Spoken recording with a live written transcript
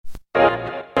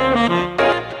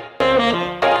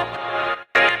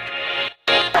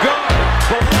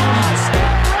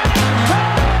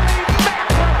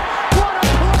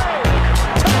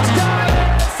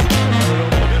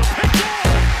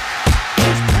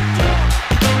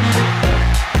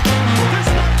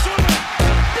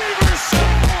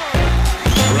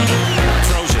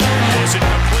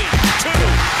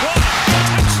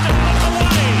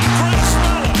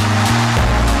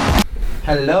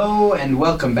Hello and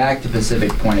welcome back to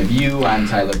Pacific Point of View. I'm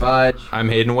Tyler Budge. I'm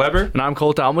Hayden Weber. And I'm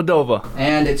Colt Almadova.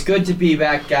 And it's good to be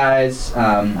back, guys.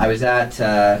 I was at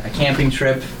a camping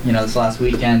trip, this last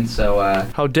weekend, so...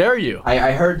 How dare you?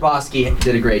 I heard Bosky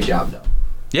did a great job, though.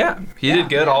 Yeah, he did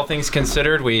good, all things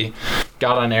considered. We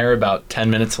got on air about 10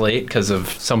 minutes late because of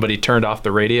somebody turned off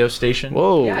the radio station.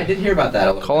 Whoa. Yeah, I did hear about that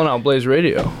a little Calling out Blaze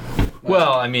Radio.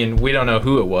 Well, I mean, we don't know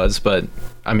who it was, but...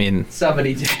 I mean,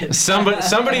 somebody did.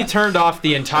 somebody turned off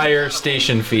the entire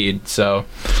station feed, so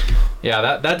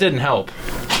yeah, that didn't help.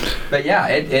 But yeah,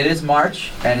 it is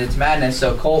March and it's madness.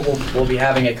 So Colt will be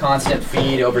having a constant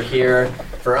feed over here,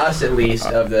 for us at least,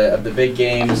 of the big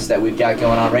games that we've got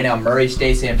going on right now. Murray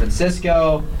State, San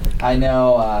Francisco. I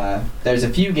know there's a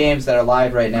few games that are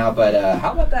live right now, but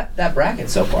how about that bracket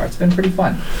so far? It's been pretty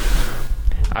fun.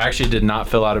 I actually did not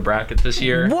fill out a bracket this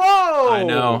year. Whoa! I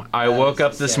know. I woke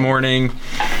up this morning.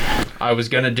 I was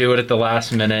going to do it at the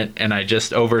last minute, and I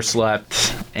just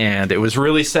overslept, and it was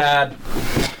really sad.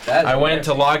 I went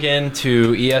to log in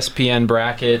to ESPN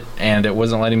bracket, and it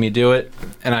wasn't letting me do it,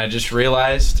 and I just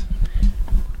realized,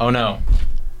 oh no,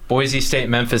 Boise State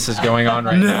Memphis is going on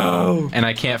right now, and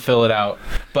I can't fill it out.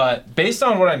 But based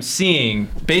on what I'm seeing,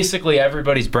 basically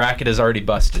everybody's bracket is already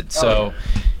busted, so,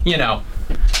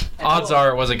 odds are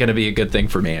it wasn't going to be a good thing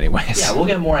for me anyways. Yeah, we'll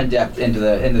get more in depth into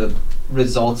the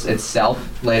results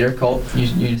itself later. Colt, you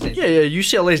say? Yeah,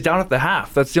 UCLA's down at the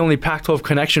half. That's the only Pac-12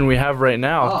 connection we have right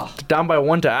now. Oh. Down by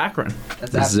 1 to Akron.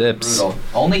 That's absolutely Zips. brutal.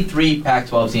 Only 3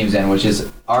 Pac-12 teams in, which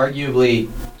is arguably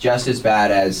just as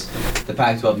bad as the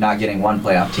Pac-12 not getting 1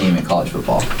 playoff team in college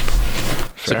football.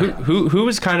 So who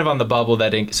was kind of on the bubble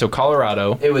so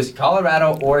Colorado. It was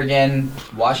Colorado, Oregon,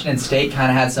 Washington State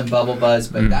kind of had some bubble buzz,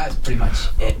 but that was pretty much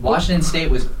it. Washington State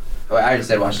was, I already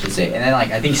said Washington State, and then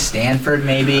I think Stanford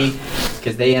maybe,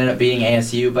 because they ended up beating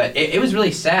ASU, but it was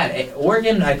really sad.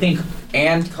 Oregon, I think,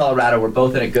 and Colorado were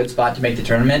both in a good spot to make the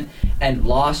tournament, and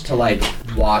lost to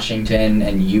Washington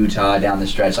and Utah down the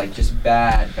stretch, just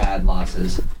bad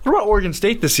losses. What about Oregon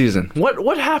State this season?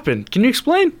 What happened? Can you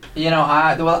explain?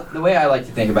 The way I like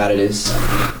to think about it is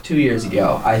 2 years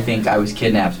ago, I think I was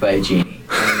kidnapped by a genie.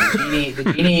 And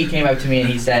the genie came up to me and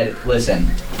he said, listen,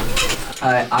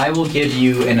 I will give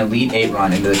you an Elite 8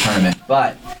 run into the tournament,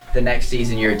 but the next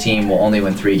season your team will only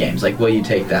win 3 games. Will you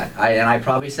take that? And I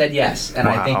probably said yes, and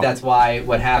Wow. I think that's why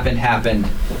what happened.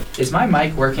 Is my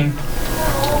mic working?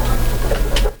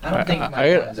 I don't think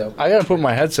my phone's open. I gotta put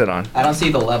my headset on. I don't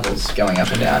see the levels going up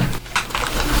and down.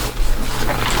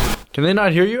 Can they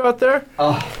not hear you out there?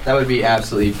 Oh, that would be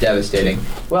absolutely devastating.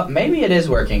 Well, maybe it is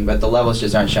working, but the levels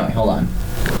just aren't showing. Hold on.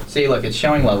 See, look, it's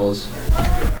showing levels.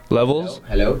 Levels?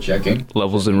 Hello, checking.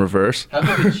 Levels in reverse. How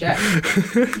do we check?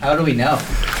 How do we know?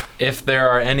 If there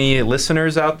are any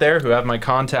listeners out there who have my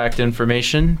contact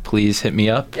information, please hit me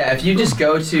up. Yeah, if you just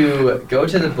go to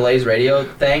the Blaze Radio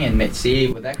thing and see,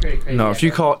 would that create a crazy? No, if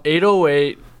you call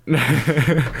 808... No,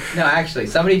 actually,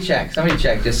 somebody check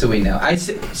just so we know. I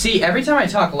see every time I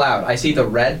talk loud, I see the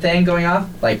red thing going off,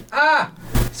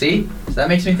 see? So that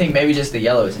makes me think maybe just the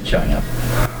yellow isn't showing up.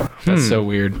 That's so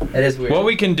weird. It is weird. What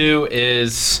we can do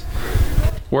is,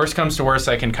 worst comes to worst,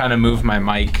 I can kind of move my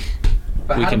mic.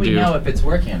 But how do we know if it's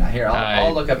working or not? Here,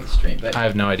 I'll look up the stream. But I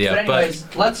have no idea. But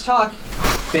anyways, let's talk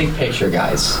big picture,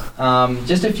 guys.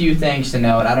 Just a few things to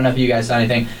note. I don't know if you guys saw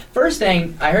anything. First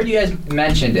thing, I heard you guys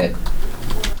mentioned it,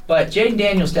 but Jaden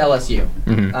Daniels to LSU.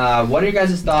 Mm-hmm. What are your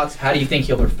guys' thoughts? How do you think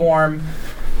he'll perform?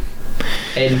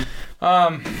 Hayden?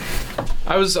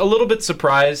 I was a little bit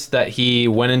surprised that he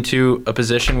went into a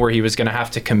position where he was going to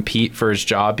have to compete for his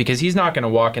job, because he's not going to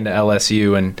walk into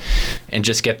LSU and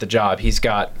just get the job. He's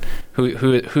got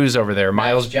who's over there?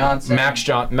 Miles Johnson.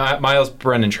 Miles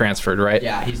Brennan transferred, right?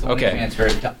 Yeah, he's the one who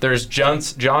transferred. There's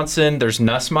Johnson. There's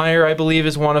Nussmeier, I believe,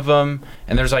 is one of them,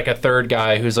 and there's a third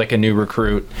guy who's a new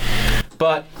recruit.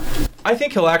 But I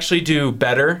think he'll actually do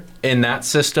better in that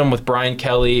system with Brian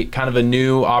Kelly, kind of a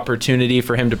new opportunity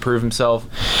for him to prove himself.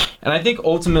 And I think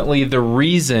ultimately the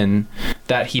reason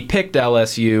that he picked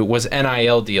LSU was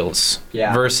NIL deals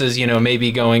versus,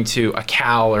 maybe going to a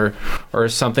Cal or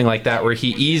something like that, where he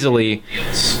easily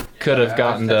could have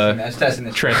gotten the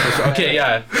transfer. Okay,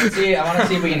 yeah. See, I want to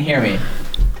see if we can hear me.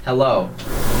 Hello.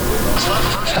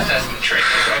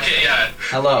 Okay, yeah.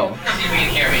 Hello. See if we can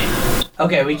hear me.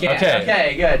 Okay, we can.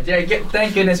 Okay, good.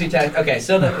 Thank goodness we tested. Okay,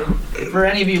 so for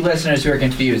any of you listeners who are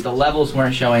confused, the levels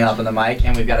weren't showing up on the mic,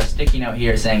 and we've got a sticky note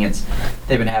here saying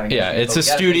they've been having. Yeah, it's a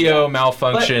studio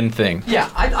malfunction thing. Yeah,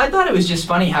 I thought it was just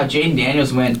funny how Jaden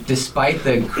Daniels went despite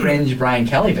the cringe Brian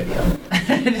Kelly video.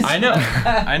 I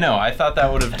know. I thought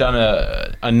that would have done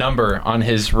a number on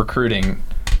his recruiting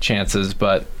chances,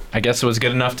 but I guess it was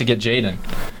good enough to get Jaden.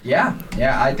 Yeah.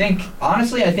 I think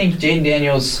Jaden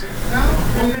Daniels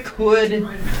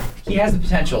he has the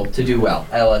potential to do well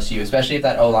at LSU, especially if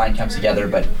that O-line comes together.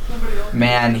 But,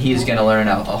 man, he's going to learn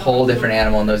a whole different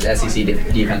animal in those SEC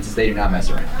defenses. They do not mess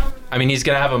around. I mean, he's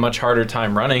going to have a much harder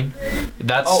time running.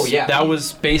 That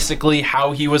was basically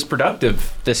how he was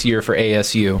productive this year for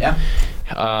ASU. Yeah.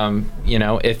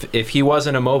 If he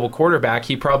wasn't a mobile quarterback,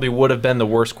 he probably would have been the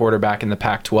worst quarterback in the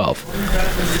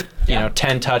Pac-12.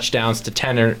 10 touchdowns to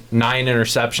 9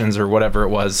 interceptions or whatever it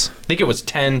was. I think it was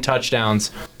 10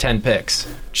 touchdowns, 10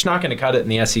 picks. Just not going to cut it in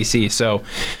the SEC. So,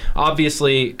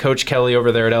 obviously, Coach Kelly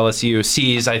over there at LSU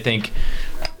sees, I think,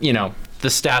 the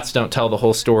stats don't tell the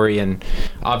whole story, and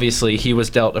obviously he was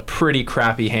dealt a pretty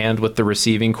crappy hand with the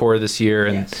receiving core this year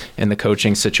and the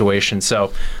coaching situation.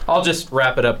 So I'll just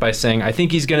wrap it up by saying I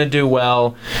think he's going to do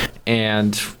well,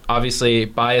 and obviously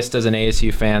biased as an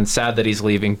ASU fan, sad that he's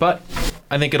leaving, but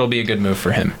I think it'll be a good move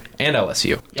for him and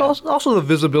LSU. Yeah. Also the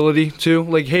visibility, too.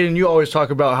 Like, Hayden, you always talk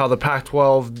about how the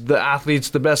Pac-12,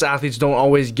 the best athletes don't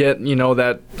always get,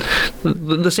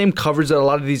 the same coverage that a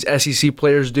lot of these SEC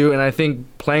players do. And I think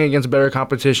playing against better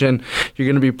competition, you're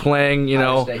going to be playing,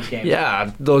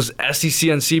 those SEC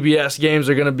and CBS games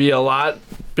are going to be a lot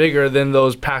bigger than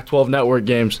those Pac-12 network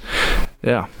games.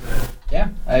 Yeah. Yeah,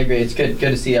 I agree. It's good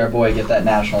to see our boy get that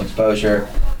national exposure.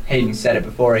 Hayden said it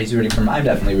before. He's rooting for him. I'm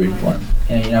definitely rooting for him.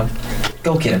 And,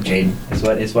 go get him,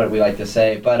 Jaden, is what we like to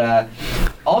say. But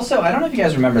also, I don't know if you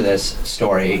guys remember this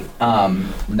story.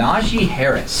 Najee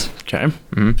Harris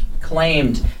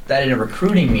claimed that in a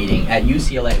recruiting meeting at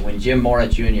UCLA when Jim Mora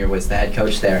Jr. was the head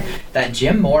coach there, that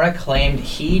Jim Mora claimed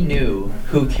he knew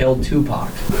who killed Tupac.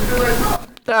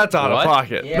 That's out of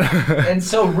pocket. Yeah. And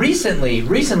so recently,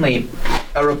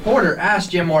 a reporter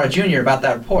asked Jim Mora Jr. about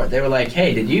that report. They were like,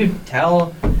 hey, did you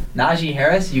tell Najee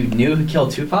Harris you knew who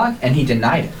killed Tupac? And he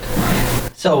denied it.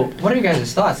 So what are your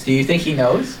guys' thoughts? Do you think he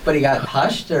knows, but he got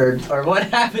hushed, or what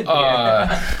happened here?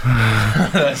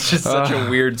 That's just such a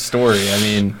weird story. I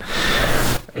mean,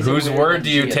 whose word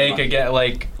do you take again?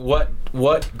 Like,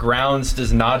 what grounds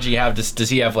does Najee have? Does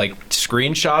he have, like,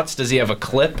 screenshots? Does he have a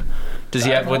clip? Did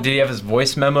he have his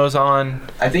voice memos on?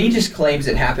 I think he just claims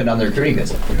it happened on the recruiting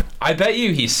visit. I bet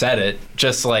you he said it,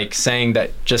 just like saying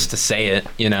that just to say it,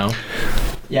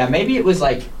 Yeah, maybe it was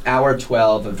like hour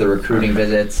 12 of the recruiting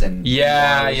visits, and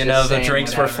the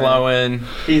drinks were flowing.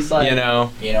 He's like, I know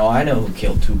who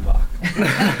killed Tupac.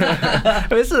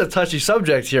 This is a touchy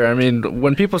subject here. I mean,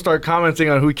 when people start commenting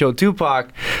on who killed Tupac,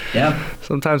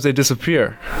 sometimes they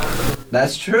disappear.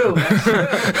 That's true.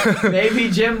 Maybe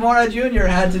Jim Mora Jr.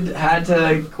 had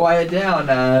to quiet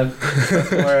down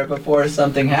before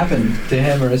something happened to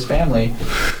him or his family.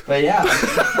 But yeah,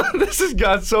 this has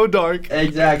got so dark.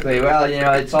 Exactly. Well,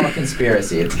 it's all a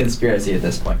conspiracy. It's conspiracy at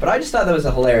this point. But I just thought that was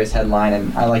a hilarious headline,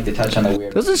 and I like to touch on the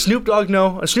weird. Doesn't Snoop Dogg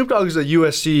know? Snoop Dogg is a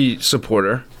USC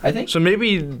supporter. I think. So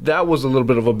maybe that was a little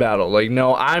bit of a battle. Like,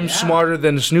 no, I'm smarter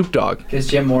than Snoop Dogg. Because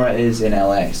Jim Mora is in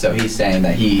LA, so he's saying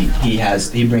that he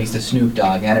brings the Snoop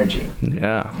Dogg energy.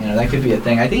 Yeah. That could be a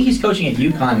thing. I think he's coaching at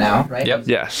UConn now, right? Yep.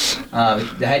 Yes.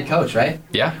 The head coach, right?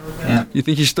 Yeah. You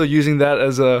think he's still using that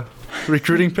as a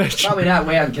recruiting pitch? Probably not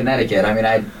way out in Connecticut. I mean,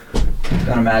 I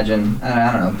don't imagine.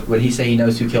 I don't know. Would he say he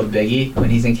knows who killed Biggie when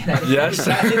he's in Connecticut? Yes. Is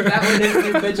that what his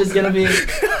new pitch is going to be?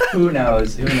 Who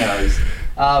knows?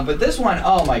 But this one,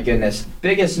 oh my goodness.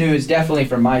 Biggest news, definitely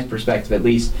from my perspective at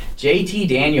least, JT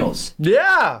Daniels.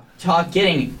 Yeah.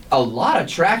 Getting a lot of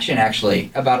traction,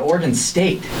 actually, about Oregon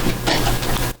State.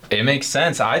 It makes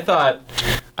sense. I thought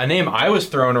a name I was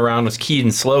throwing around was Keaton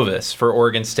Slovis for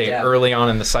Oregon State early on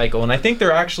in the cycle. And I think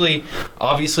they're actually,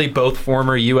 obviously, both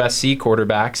former USC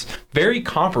quarterbacks, very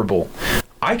comparable.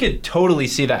 I could totally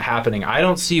see that happening. I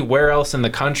don't see where else in the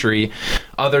country,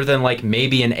 other than like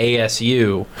maybe an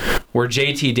ASU, where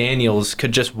JT Daniels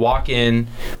could just walk in,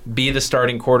 be the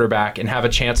starting quarterback, and have a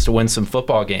chance to win some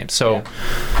football games. So,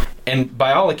 and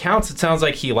by all accounts, it sounds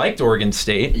like he liked Oregon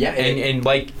State. Yeah. And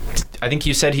like, I think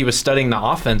you said he was studying the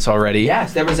offense already.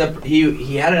 Yes, there was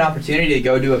he had an opportunity to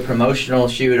go do a promotional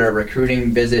shoot or a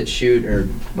recruiting visit shoot or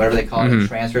whatever they call it, a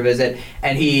transfer visit,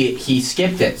 and he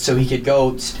skipped it so he could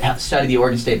go study the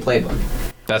Oregon State playbook.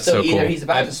 That's so cool. Either he's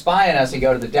about to spy on us and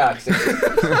go to the Ducks.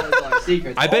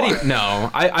 Secrets. I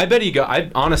bet he go.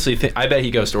 I honestly think. I bet he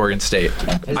goes to Oregon State.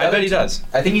 I bet he does.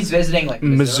 I think he's visiting like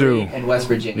Missouri and West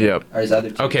Virginia. Yep. Or his other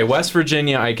teams. Okay, West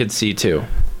Virginia I could see too,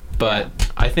 but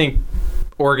I think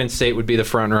Oregon State would be the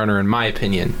front runner in my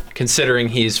opinion, considering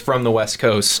he's from the West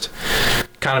Coast.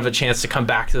 Kind of a chance to come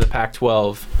back to the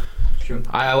Pac-12. True.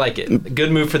 I like it.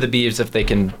 Good move for the Beavs if they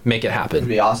can make it It'd happen.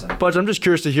 be awesome. But I'm just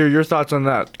curious to hear your thoughts on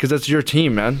that because that's your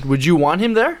team, man. Would you want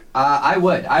him there? I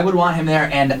would want him there,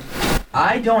 and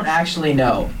I don't actually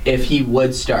know if he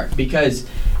would start because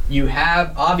you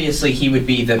have, obviously he would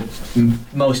be the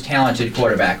most talented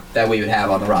quarterback that we would have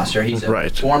on the roster. He's a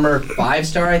former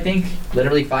 5-star, I think,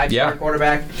 literally 5-star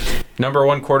quarterback. Number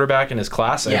 1 quarterback in his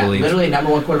class, I believe. Yeah, literally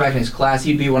number 1 quarterback in his class.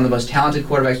 He'd be one of the most talented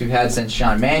quarterbacks we've had since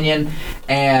Sean Mannion,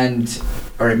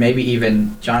 or maybe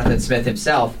even Jonathan Smith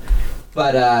himself.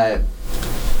 But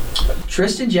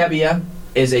Tristan Gebbia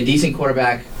is a decent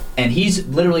quarterback, and he's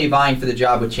literally vying for the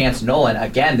job with Chance Nolan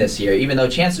again this year, even though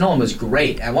Chance Nolan was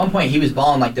great. At one point, he was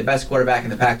balling like the best quarterback in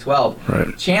the Pac-12.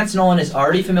 Right. Chance Nolan is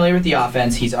already familiar with the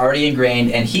offense. He's already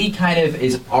ingrained, and he kind of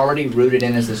is already rooted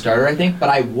in as the starter, I think. But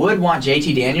I would want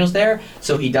JT Daniels there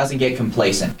so he doesn't get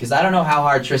complacent, because I don't know how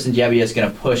hard Tristan Gebbia is going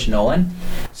to push Nolan.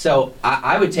 So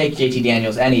I would take JT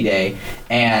Daniels any day,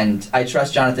 and I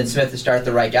trust Jonathan Smith to start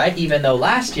the right guy, even though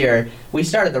last year we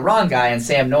started the wrong guy in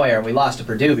Sam Neuer, and we lost to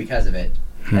Purdue because of it.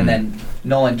 And then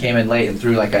Nolan came in late and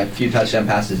threw like a few touchdown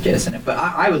passes to get us in it. But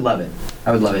I would love it.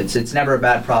 I would love it. It's never a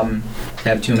bad problem to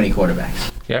have too many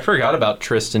quarterbacks. Yeah, I forgot about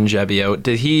Tristan Gebbia.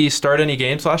 Did he start any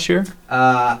games last year?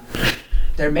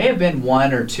 There may have been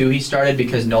 1 or 2 he started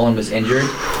because Nolan was injured.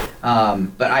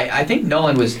 But I think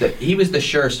Nolan was the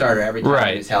sure starter every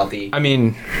time he was healthy. I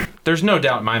mean, there's no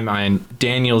doubt in my mind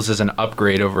Daniels is an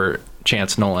upgrade over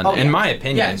Chance Nolan, in my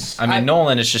opinion. Yes, I mean,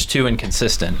 Nolan is just too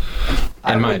inconsistent.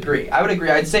 I would agree.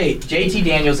 I'd say JT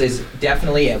Daniels is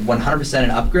definitely 100%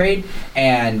 an upgrade,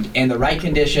 and in the right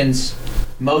conditions,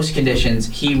 most conditions,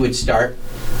 he would start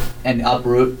and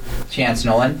uproot Chance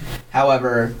Nolan.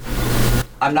 However,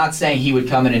 I'm not saying he would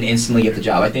come in and instantly get the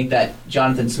job. I think that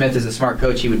Jonathan Smith is a smart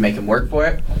coach. He would make him work for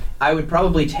it. I would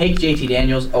probably take JT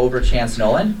Daniels over Chance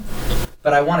Nolan,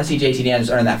 but I want to see JT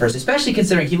Daniels earn that first, especially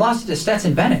considering he lost it to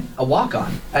Stetson Bennett, a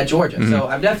walk-on at Georgia. Mm-hmm. So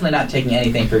I'm definitely not taking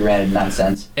anything for granted in that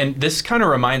sense. And this kind of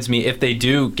reminds me, if they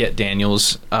do get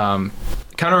Daniels, kind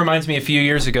of reminds me a few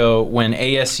years ago when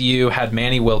ASU had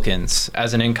Manny Wilkins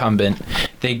as an incumbent.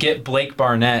 They get Blake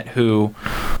Barnett, who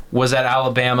was at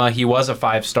Alabama. He was a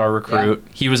 5-star recruit.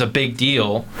 Yeah. He was a big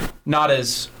deal. Not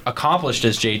as accomplished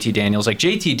as JT Daniels. Like,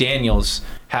 JT Daniels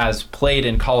has played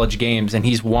in college games, and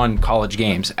he's won college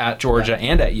games at Georgia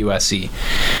and at USC.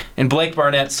 And Blake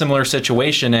Barnett, similar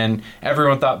situation, and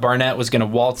everyone thought Barnett was going to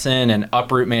waltz in and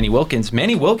uproot Manny Wilkins.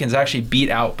 Manny Wilkins actually beat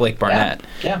out Blake Barnett.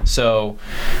 Yeah. So,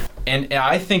 and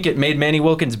I think it made Manny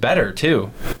Wilkins better too.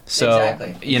 So,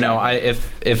 exactly. You know,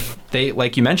 if they,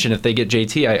 like you mentioned, if they get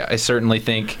JT, I certainly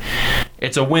think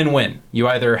it's a win-win. You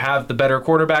either have the better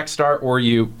quarterback start, or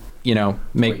you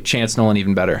make Chance Nolan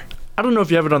even better. I don't know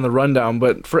if you have it on the rundown,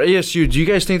 but for ASU, do you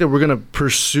guys think that we're going to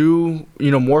pursue,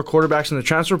 more quarterbacks in the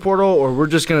transfer portal, or we're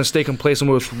just going to stay complacent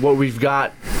with what we've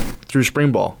got through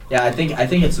spring ball? Yeah, I think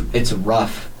it's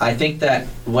rough. I think that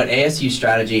what ASU's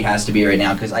strategy has to be right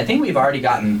now, because I think we've already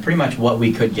gotten pretty much what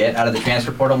we could get out of the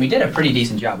transfer portal, and we did a pretty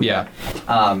decent job.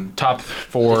 Top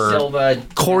 4. Silva,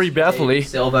 Corey Bethley.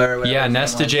 Silva.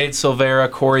 Nesta Jade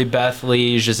Silvera, Corey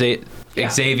Bethley,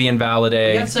 Xavier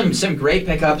Valladay. We got some great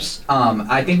pickups.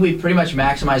 I think we pretty much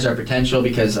maximized our potential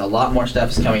because a lot more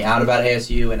stuff is coming out about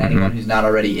ASU, and anyone who's not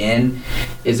already in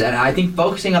is that I think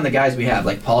focusing on the guys we have,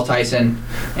 like Paul Tyson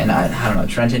and I don't know,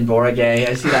 Trenton Boragay.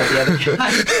 I see that the other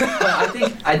guy.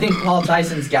 But I think Paul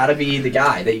Tyson's got to be the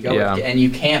guy that you go with, and you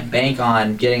can't bank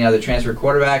on getting another transfer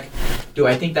quarterback. Do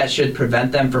I think that should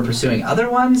prevent them from pursuing other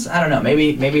ones? I don't know.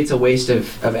 Maybe it's a waste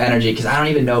of energy because I don't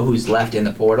even know who's left in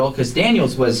the portal because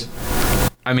Daniels was.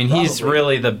 I mean, he's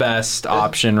really the best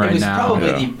option right now. He was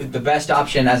probably the best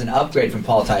option as an upgrade from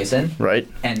Paul Tyson. Right.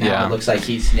 And now it looks like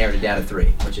he's narrowed it down to 3,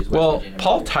 which is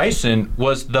Paul Tyson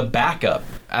was the backup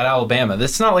at Alabama.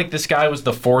 It's not like this guy was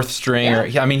the 4th stringer.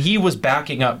 Yeah. I mean, he was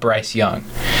backing up Bryce Young.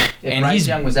 If Bryce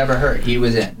Young was ever hurt, he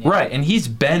was in. Yeah. Right, and he's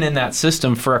been in that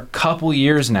system for a couple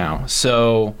years now.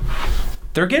 So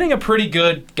they're getting a pretty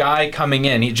good guy coming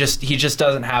in. He just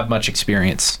doesn't have much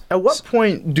experience. At what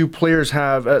point do players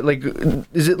have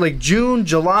is it like June,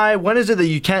 July? When is it that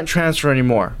you can't transfer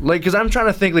anymore? Because I'm trying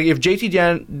to think, if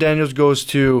JT Daniels goes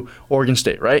to Oregon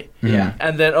State, right? Yeah.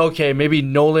 And then maybe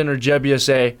Nolan or Gebbia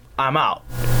say, I'm out.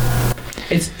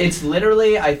 It's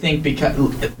literally, I think, because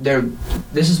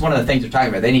this is one of the things they're talking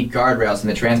about. They need guardrails in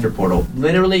the transfer portal.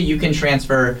 Literally, you can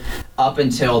transfer up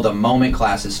until the moment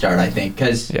classes start, I think,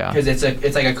 because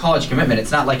it's like a college commitment.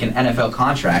 It's not like an NFL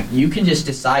contract. You can just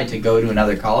decide to go to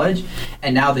another college,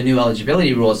 and now the new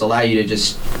eligibility rules allow you to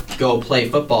just go play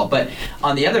football. But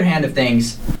on the other hand of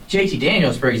things, JT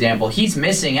Daniels, for example, he's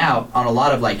missing out on a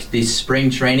lot of these spring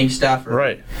training stuff,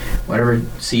 whatever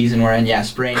season we're in. Yeah,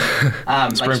 spring.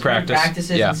 Spring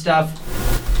practices and stuff.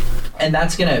 And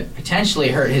that's going to potentially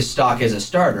hurt his stock as a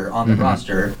starter on the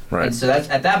roster. Right. And so that's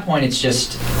at that point, it's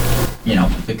just,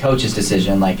 the coach's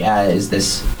decision. Like,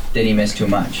 did he miss too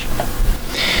much?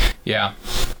 Yeah.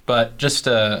 But just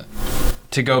to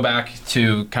go back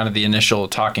to kind of the initial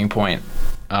talking point,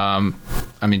 do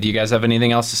you guys have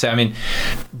anything else to say? I mean,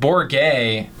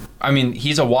 Bourguet,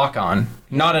 he's a walk-on.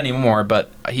 Not anymore, but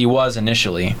he was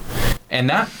initially. And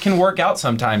that can work out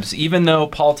sometimes, even though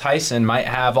Paul Tyson might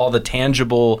have all the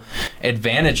tangible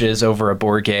advantages over a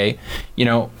Bourguet.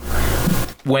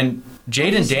 When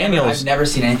Jaden Daniels... I've never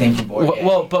seen anything from Bourguet.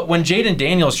 Well, but when Jaden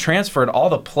Daniels transferred, all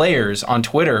the players on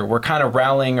Twitter were kind of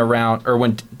rallying around, or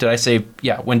when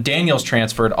Daniels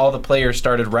transferred, all the players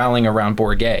started rallying around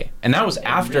Bourguet. And that was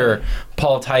after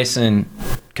Paul Tyson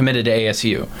committed to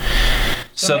ASU.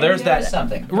 So there's that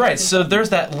something. Right, so there's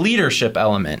that leadership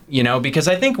element, because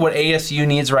I think what ASU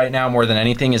needs right now more than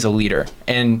anything is a leader.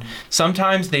 And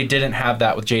sometimes they didn't have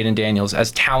that with Jaden Daniels,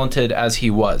 as talented as he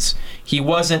was. He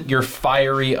wasn't your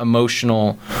fiery,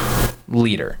 emotional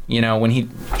leader,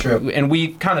 True. And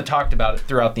we kind of talked about it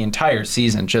throughout the entire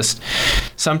season. Just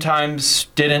sometimes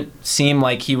didn't seem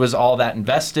like he was all that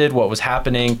invested. What was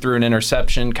happening, through an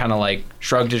interception, kind of like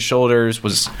shrugged his shoulders,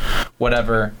 was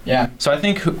whatever. Yeah. So I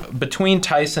think between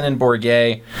Tyson and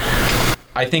Bourguet,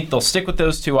 I think they'll stick with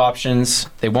those two options.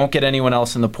 They won't get anyone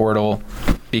else in the portal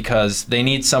because they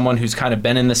need someone who's kind of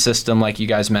been in the system, like you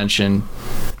guys mentioned,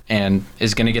 and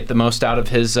is going to get the most out of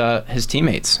his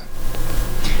teammates.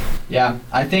 Yeah,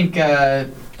 I think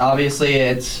obviously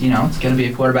it's it's going to be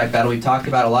a quarterback battle. We've talked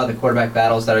about a lot of the quarterback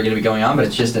battles that are going to be going on, but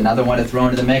it's just another one to throw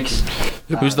into the mix.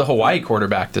 Who's the Hawaii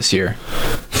quarterback this year?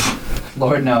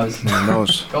 Lord knows. Lord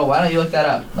knows. Cool. Why don't you look that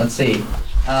up? Let's see.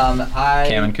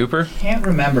 Cameron Cooper? Can't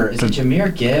remember. Is it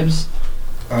Jahmyr Gibbs?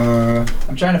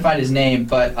 I'm trying to find his name,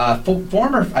 but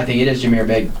former, I think it is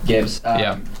Jahmyr Gibbs.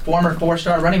 Former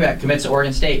 4-star running back commits to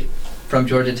Oregon State from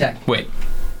Georgia Tech. Wait.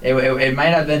 It might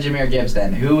have been Jahmyr Gibbs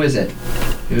then. Who is it?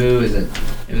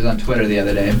 It was on Twitter the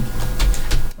other day.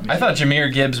 I thought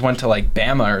Jahmyr Gibbs went to like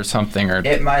Bama or something. Or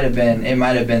It might have been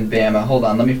Bama. Hold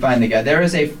on, let me find the guy. There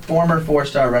is a former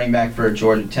 4-star running back for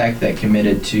Georgia Tech that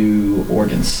committed to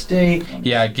Oregon State.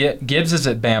 Yeah, Gibbs is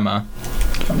at Bama.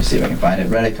 Let me see if I can find it.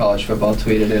 Reddit College Football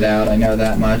tweeted it out. I know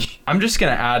that much. I'm just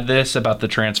going to add this about the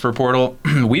transfer portal.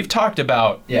 We've talked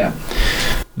about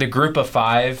the group of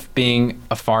 5 being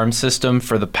a farm system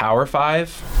for the Power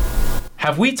 5.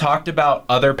 Have we talked about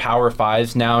other Power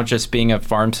 5s now just being a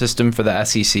farm system for the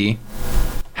SEC?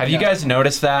 Have you guys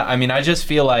noticed that? I just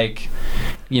feel like,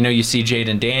 you see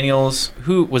Jaden Daniels.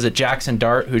 Who was it? Jackson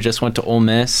Dart, who just went to Ole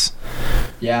Miss.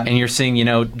 Yeah. And you're seeing,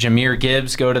 Jahmyr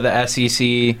Gibbs go to the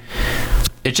SEC.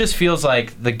 It just feels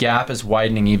like the gap is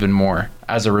widening even more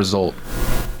as a result.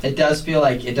 It does feel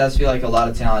like a lot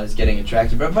of talent is getting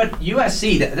attracted, but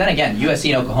USC. Then again,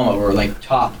 USC and Oklahoma were like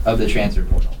top of the transfer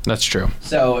portal. That's true.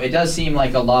 So it does seem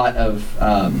like a lot of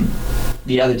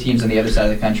the other teams on the other side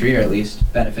of the country are at least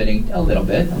benefiting a little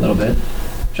bit. I'm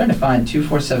trying to find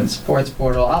 247 Sports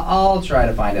Portal. I'll try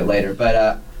to find it later.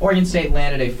 But Oregon State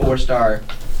landed a former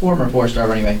 4-star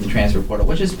running back in the transfer portal,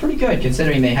 which is pretty good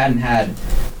considering they hadn't had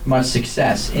much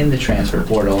success in the transfer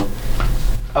portal.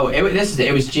 Oh, it was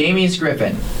Jameis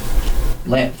Griffin.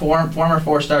 Former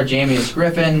 4-star Jameis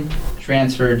Griffin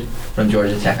transferred from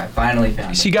Georgia Tech. I finally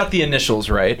found it. So you got the initials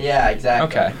right. Yeah, exactly.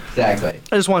 Okay. Exactly.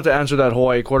 I just wanted to answer that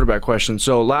Hawaii quarterback question.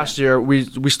 So last year, we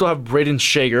still have Braden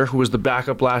Shager, who was the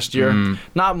backup last year.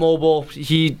 Not mobile.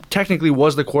 He technically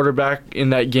was the quarterback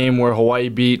in that game where Hawaii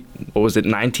beat,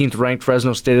 19th ranked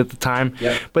Fresno State at the time.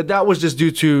 Yep. But that was just due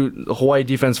to the Hawaii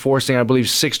defense forcing, I believe,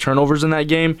 6 turnovers in that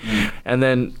game. And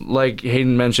then, like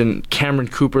Hayden mentioned, Cameron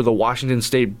Cooper, the Washington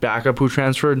State backup who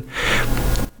transferred.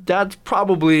 That's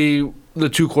probably the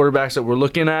 2 quarterbacks that we're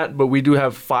looking at, but we do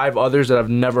have 5 others that I've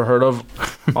never heard of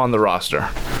on the roster.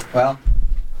 Well,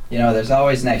 there's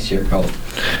always next year, Cole.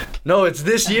 No, it's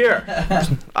this year.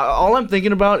 All I'm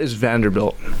thinking about is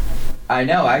Vanderbilt. I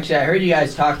know. Actually, I heard you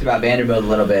guys talked about Vanderbilt a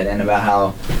little bit and about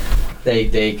how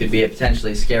they could be a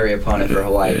potentially scary opponent for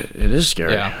Hawaii. It is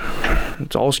scary. Yeah.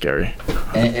 It's all scary.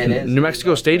 It is. New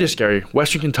Mexico State is scary.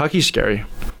 Western Kentucky's scary.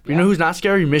 You know who's not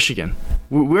scary? Michigan.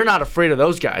 We're not afraid of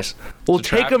those guys. We'll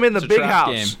take them in the big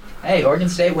house. Game. Hey, Oregon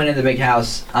State went in the big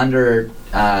house under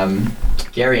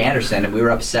Gary Anderson, and we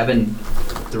were up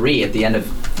 7-3 at the end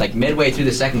of, midway through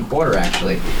the second quarter,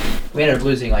 actually. We ended up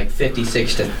losing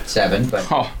 56-7,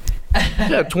 but...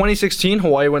 Yeah, 2016,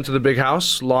 Hawaii went to the big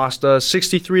house, lost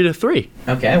 63-3.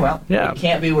 Okay, well, Yeah. it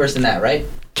can't be worse than that, right?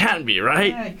 Can't be,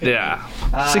 right? Yeah,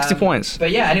 it could be. 60 points.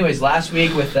 But yeah, anyways, last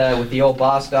week with the old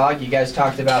boss dog, you guys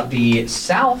talked about the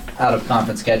South out of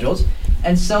conference schedules.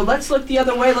 And so let's look the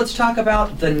other way. Let's talk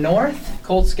about the North.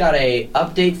 Colt's got a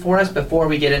update for us before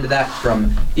we get into that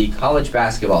from the college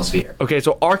basketball sphere. Okay,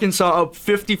 so Arkansas up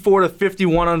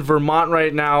 54-51 on Vermont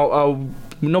right now.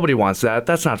 Nobody wants that.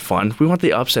 That's not fun. We want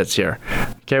the upsets here.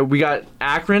 Okay, we got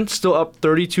Akron still up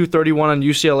 32-31 on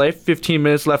UCLA. 15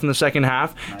 minutes left in the second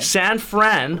half. Nice. San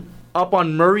Fran up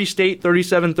on Murray State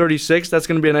 37-36. That's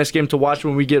going to be a nice game to watch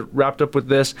when we get wrapped up with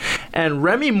this. And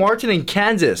Remy Martin in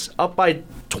Kansas up by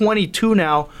 22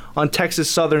 now on Texas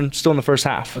Southern, still in the first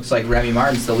half. Looks like Remy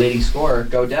Martin's the leading scorer.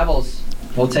 Go Devils.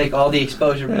 We'll take all the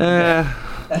exposure. we can get.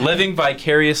 Living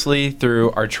vicariously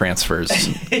through our transfers.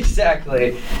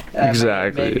 Exactly.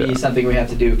 Exactly, Maybe yeah. something we have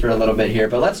to do for a little bit here.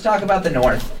 But let's talk about the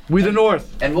North. We the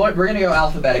North. And we're going to go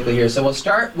alphabetically here. So we'll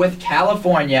start with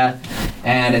California.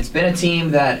 And it's been a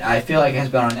team that I feel like has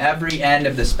been on every end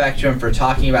of the spectrum for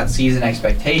talking about season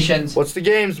expectations. What's the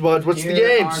games, bud? What's the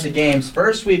Here games? are the games.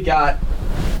 First, we've got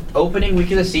opening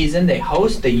week of the season. They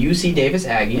host the UC Davis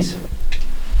Aggies.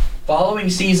 Following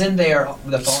season, they are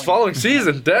the Following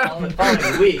season, damn.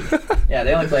 Following week. Yeah,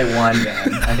 they only play one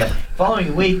game. Okay.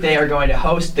 Following week, they are going to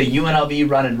host the UNLV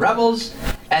Runnin' Rebels.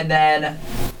 And then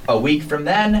a week from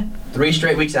then, 3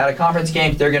 straight weeks out of conference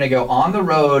games, they're going to go on the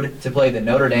road to play the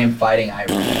Notre Dame Fighting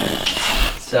Irish.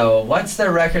 So what's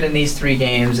their record in these 3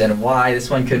 games and why? This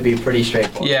one could be pretty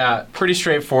straightforward. Yeah, pretty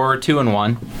straightforward.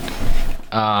 2-1.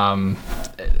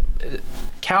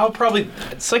 Cal probably,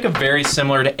 it's like a very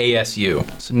similar to ASU.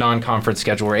 It's a non-conference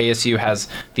schedule where ASU has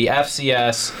the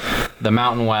FCS, the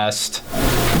Mountain West,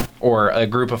 or a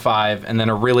group of 5, and then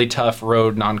a really tough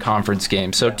road non-conference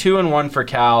game. So 2-1 for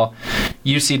Cal.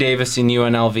 UC Davis and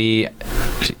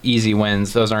UNLV, easy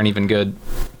wins. Those aren't even good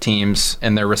teams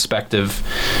in their respective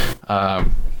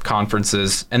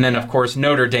conferences. And then, of course,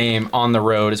 Notre Dame on the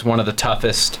road is one of the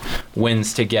toughest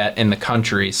wins to get in the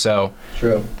country. So,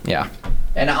 True. yeah.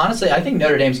 And honestly, I think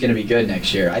Notre Dame's going to be good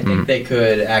next year. I think they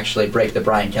could actually break the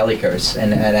Brian Kelly curse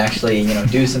and actually,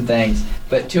 do some things.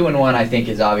 But 2-1, I think,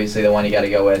 is obviously the one you got to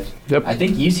go with. Yep. I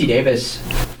think UC Davis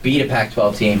beat a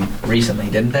Pac-12 team recently,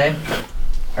 didn't they?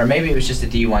 Or maybe it was just a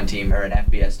D1 team or an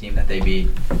FBS team that they beat.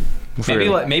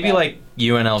 Maybe like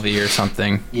UNLV or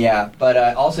something. Yeah, but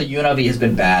also UNLV has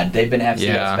been bad. They've been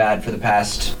FCS bad for the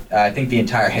past, I think, the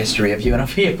entire history of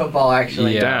UNLV football,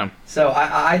 actually. Yeah. Damn. So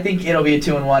I think it'll be a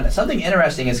 2-1. Something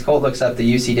interesting is Colt looks up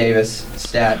the UC Davis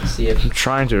stat to see if I'm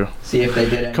trying to. they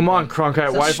did it. Come on,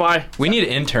 Cronkite Wi-Fi. We need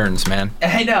interns, man.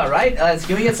 I know, right?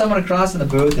 Can we get someone across in the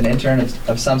booth, an intern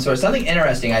of some sort? Something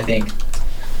interesting, I think.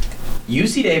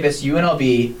 UC Davis,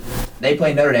 UNLV, they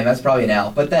play Notre Dame. That's probably an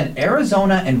L. But then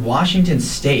Arizona and Washington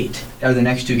State are the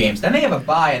next 2 games. Then they have a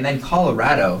bye, and then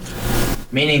Colorado.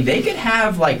 Meaning they could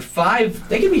have like 5.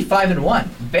 They could be 5-1.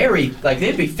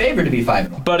 They'd be favored to be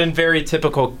 5-1. But in very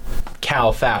typical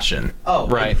Cal fashion. Oh,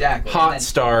 right. exactly. Hot And then-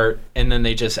 start, and then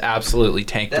they just absolutely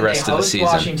tank the Then rest they of the host season.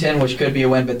 Washington, which could be a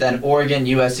win. But then Oregon,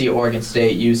 USC, Oregon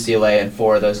State, UCLA, and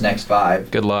 4 of those next 5.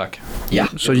 Good luck. Yeah.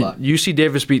 So good luck. UC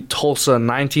Davis beat Tulsa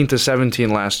 19-17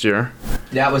 last year.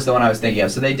 That was the one I was thinking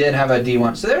of. So they did have a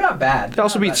D1. So they're not bad. They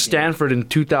also They're beat not bad team. Stanford in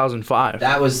 2005.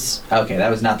 That was not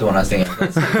the one I was thinking of.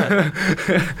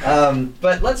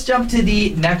 But let's jump to the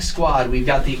next squad. We've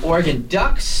got the Oregon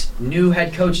Ducks, new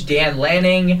head coach Dan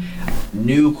Lanning,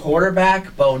 new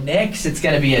quarterback Bo Nix. It's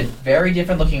going to be a very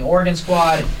different looking Oregon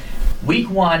squad. Week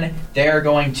 1, they're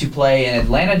going to play in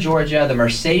Atlanta, Georgia, the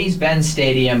Mercedes-Benz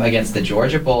Stadium against the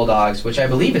Georgia Bulldogs, which I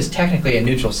believe is technically a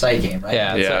neutral site game, right?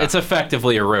 Yeah, Yeah. it's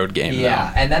effectively a road game.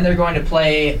 Yeah, and then they're going to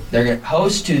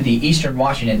host to the Eastern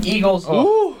Washington Eagles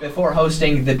before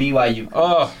hosting the BYU.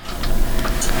 Though.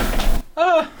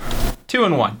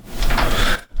 2-1.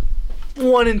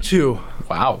 1-2.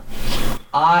 Wow.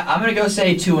 I'm going to go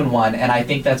say 2-1, and I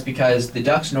think that's because the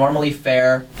Ducks normally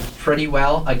fare pretty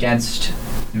well against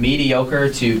mediocre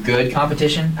to good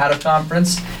competition out of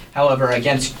conference. However,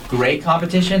 against great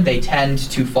competition, they tend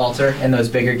to falter in those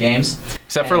bigger games.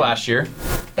 Except for last year.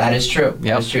 That is true. Yep.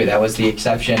 That is true. That was the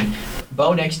exception.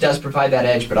 Bo Nix does provide that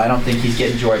edge, but I don't think he's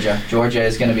getting Georgia. Georgia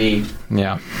is going to be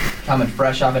Yeah. coming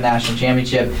fresh off a national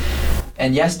championship.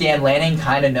 And yes, Dan Lanning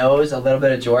kind of knows a little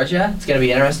bit of Georgia. It's going to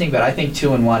be interesting, but I think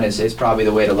 2-1 is probably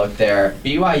the way to look there.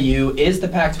 BYU is the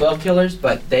Pac-12 killers,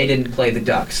 but they didn't play the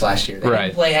Ducks last year. They Right.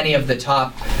 didn't play any of the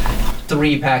top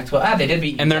 3 Pac-12. They did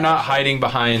beat. And they're not hiding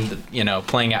behind,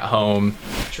 playing at home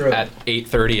True. at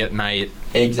 8:30 at night,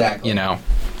 Exactly.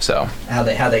 So, how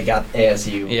they got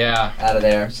ASU. yeah. Out of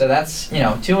there. So that's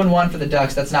 2-1 for the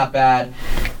Ducks. That's not bad.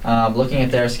 Looking at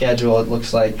their schedule, it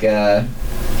looks like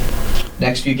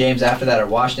Next few games after that are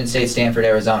Washington State, Stanford,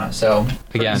 Arizona. So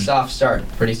Again.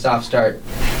 Pretty soft start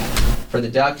for the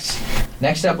Ducks.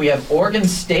 Next up, we have Oregon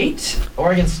State.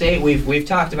 Oregon State, we've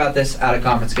talked about this out of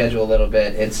conference schedule a little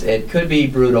bit. It could be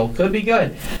brutal, could be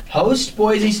good. Host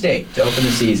Boise State to open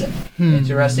the season.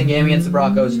 Interesting game against the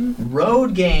Broncos.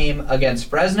 Road game against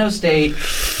Fresno State,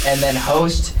 and then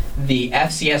host the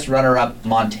FCS runner-up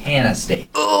Montana State.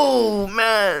 Oh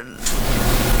man,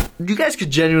 you guys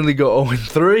could genuinely go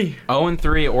 0-3.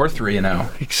 0-3 or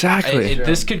 3-0. Exactly.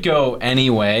 This could go any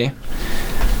way.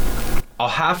 I'll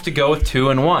have to go with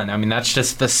 2-1. I mean, that's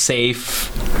just the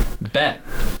safe bet.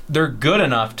 They're good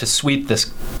enough to sweep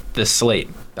this slate.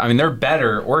 I mean, they're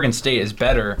better. Oregon State is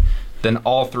better than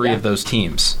all three of those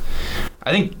teams.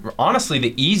 I think, honestly,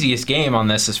 the easiest game on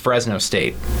this is Fresno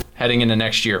State heading into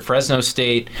next year. Fresno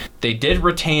State, they did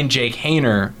retain Jake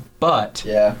Haener, but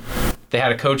they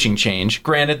had a coaching change.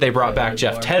 Granted, they brought back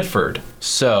Jeff Tedford,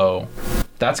 so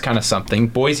that's kind of something.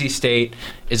 Boise State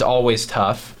is always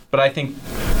tough, but I think,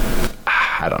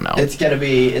 I don't know. It's gonna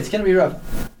be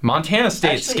rough. Montana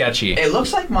State's sketchy. It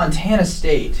looks like Montana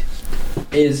State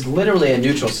is literally a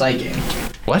neutral site game.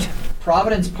 What?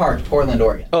 Providence Park, Portland,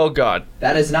 Oregon. Oh God.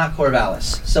 That is not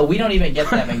Corvallis. So we don't even get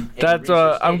them in That's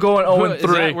Research I'm State. going Is that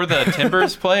 0-3. where the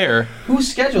Timbers play, or? Who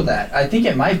scheduled that? I think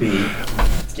it might be.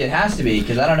 It has to be,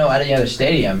 because I don't know any other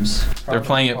stadiums. They're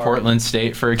playing at Portland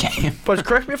State for a game. But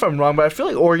correct me if I'm wrong, but I feel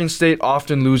like Oregon State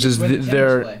often loses When did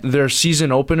Timbers play? their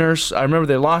season openers. I remember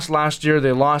they lost last year.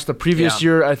 They lost the previous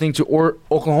year, I think, to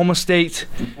Oklahoma State.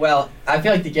 Well, I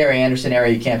feel like the Gary Anderson era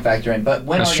you can't factor in, but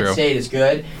when That's Oregon true. State is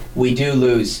good, we do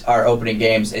lose our opening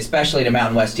games, especially to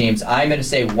Mountain West teams. I'm going to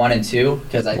say 1-2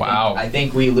 because I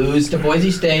think we lose to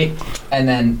Boise State, and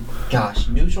then, gosh,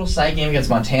 neutral site game against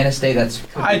Montana State.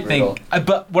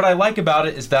 But what I like about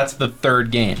it is that's the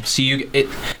third game. So these It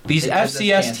gives us FCS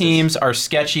chances. teams are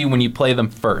sketchy when you play them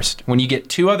first. When you get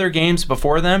two other games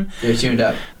before them, You're tuned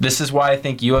up. this is why I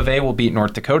think U of A will beat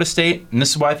North Dakota State, and this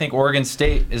is why I think Oregon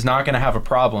State is not going to have a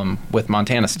problem with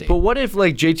Montana State. But what if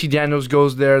like JT Daniels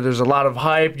goes there? There's a lot of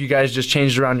hype. You guys just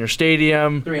changed around your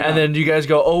stadium, 3-0. and then you guys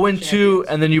go 0-2,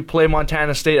 and then you play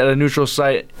Montana State at a neutral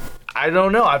site. I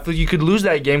don't know. I feel you could lose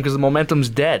that game because the momentum's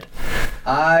dead.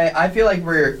 I feel like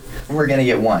we're gonna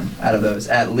get one out of those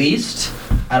at least.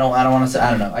 I don't want to say. I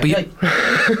don't know. I feel like you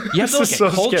have to look This at is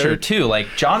so culture scary. too. Like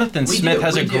Jonathan Smith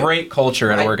has a great culture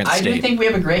at Oregon I State. do think we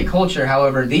have a great culture.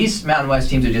 However, these Mountain West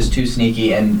teams are just too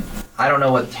sneaky, and I don't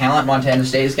know what talent Montana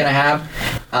State is going to have.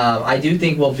 I do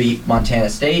think we'll beat Montana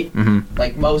State,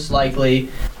 like most likely,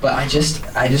 but I just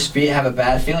have a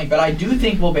bad feeling. But I do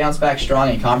think we'll bounce back strong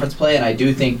in conference play, and I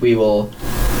do think we will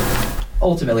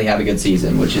ultimately have a good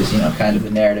season, which is kind of the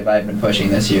narrative I've been pushing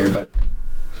this year. But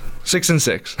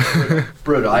 6-6.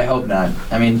 brutal. I hope not.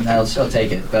 I mean, I'll still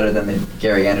take it. Better than the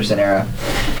Gary Anderson era.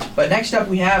 But next up,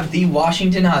 we have the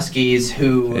Washington Huskies,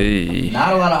 who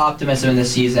not a lot of optimism in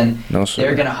this season. No, sir.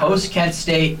 They're going to host Kent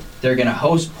State. They're going to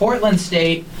host Portland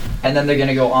State, and then they're going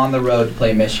to go on the road to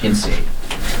play Michigan State.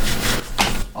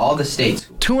 All the state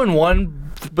schools. 2-1,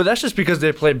 but that's just because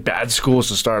they played bad schools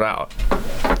to start out.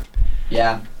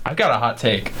 Yeah. I've got a hot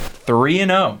take.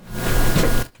 3-0.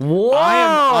 Whoa!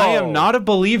 I am not a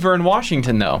believer in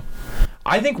Washington though.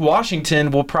 I think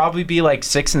Washington will probably be like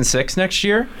 6-6 next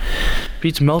year.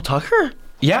 Beats Mel Tucker?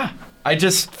 Yeah.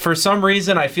 For some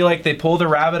reason, I feel like they pull the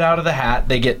rabbit out of the hat.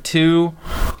 They get two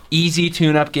easy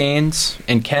tune-up games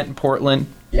in Kent and Portland.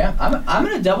 Yeah, I'm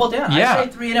going to double down. Yeah. I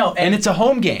say 3-0. And it's a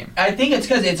home game. I think it's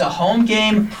because it's a home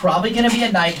game, probably going to be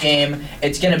a night game.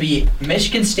 It's going to be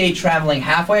Michigan State traveling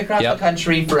halfway across the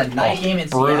country for a night game in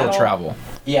brutal Seattle. travel.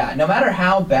 Yeah, no matter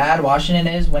how bad Washington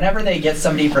is, whenever they get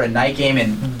somebody for a night game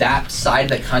in that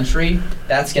side of the country,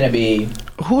 that's going to be...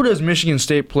 Who does Michigan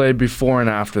State play before and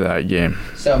after that game?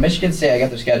 So Michigan State, I got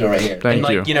their schedule right here. Thank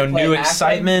And you. They play new Akron.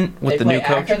 excitement with the new They play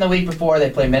coach. Akron the week before, they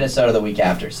play Minnesota the week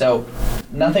after. So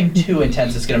nothing too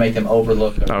intense that's going to make them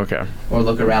overlook Okay. or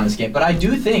look around this game. But I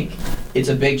do think it's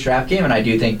a big trap game, and I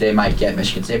do think they might get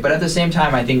Michigan State. But at the same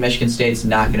time, I think Michigan State's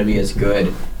not going to be as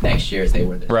good next year as they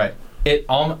were this year. Right.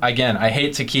 Again, I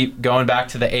hate to keep going back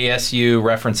to the ASU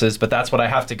references, but that's what I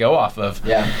have to go off of.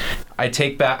 Yeah.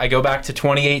 I go back to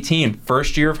 2018,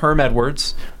 first year of Herm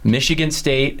Edwards. Michigan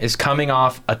State is coming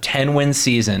off a 10-win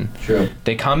season. True.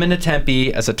 They come into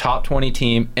Tempe as a top 20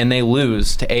 team, and they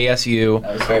lose to ASU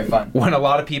That was very fun. when a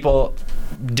lot of people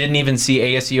didn't even see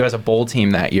ASU as a bowl team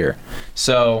that year.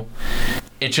 So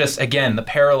it just, again, the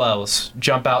parallels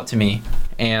jump out to me.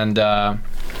 And, I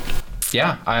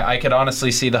could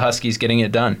honestly see the Huskies getting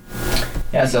it done.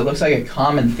 Yeah, so it looks like a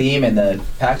common theme in the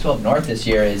Pac-12 North this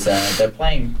year is they're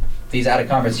playing these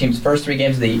out-of-conference teams' first 3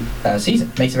 games of the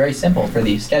season. Makes it very simple for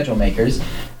the schedule makers.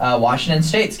 Washington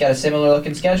State's got a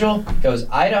similar-looking schedule. Goes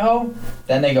Idaho,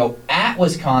 then they go at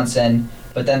Wisconsin,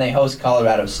 but then they host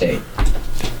Colorado State.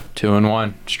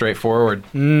 2-1, straightforward.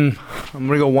 I'm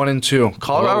gonna go 1-2.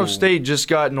 Colorado Whoa. State just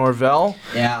got Norvell.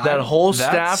 Yeah, That whole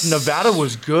that's- staff. Nevada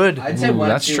was good. I'd say Ooh, 1-2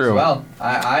 that's true. as well.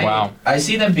 Wow. I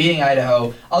see them beating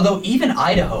Idaho. Although even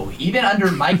Idaho, even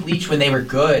under Mike Leach when they were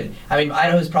good, I mean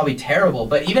Idaho's probably terrible,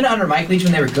 but even under Mike Leach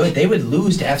when they were good, they would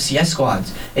lose to FCS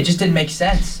squads. It just didn't make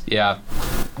sense. Yeah.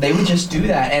 They would just do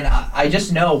that, and I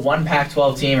just know one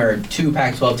Pac-12 team or 2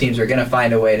 Pac-12 teams are going to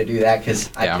find a way to do that because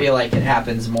Yeah. I feel like it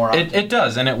happens more often It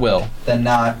does, and it will. than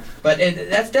not. But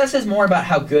that says more about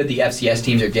how good the FCS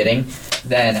teams are getting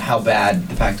than how bad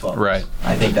the Pac-12 is. Right.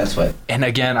 I think that's what. And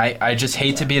again, I just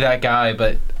hate to be that guy,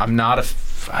 but I'm not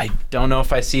I don't know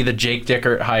if I see the Jake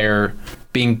Dickert hire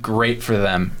being great for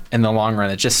them in the long run.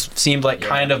 It just seemed like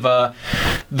kind of I'll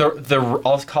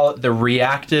call it the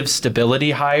reactive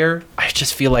stability hire. I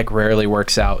just feel like rarely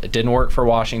works out. It didn't work for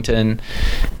Washington,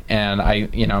 and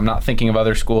I'm not thinking of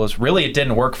other schools. Really, it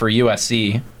didn't work for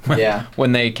USC Yeah.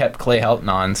 when they kept Clay Helton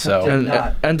on. So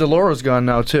and Deloro's gone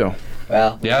now too.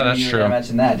 Well, Yeah, that's we true.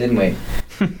 mentioned that, didn't we?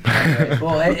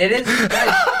 Well, it is.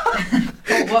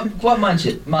 Guys, what month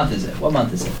is it? What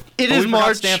month is it? It Oh, is we forgot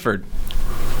March. Stanford.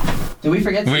 Did we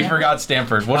forget? We Stanford? forgot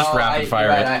Stanford. We'll just rapid fire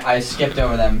you're it. right, I skipped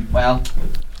over them. Well,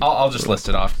 I'll just list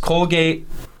it off. Colgate,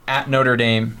 at Notre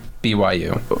Dame,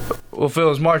 BYU. Well, if it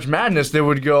was March Madness, they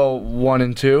would go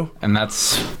 1-2. And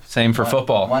that's same for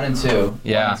football. 1 and 2.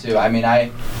 Yeah. 1 and 2. I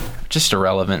mean, Just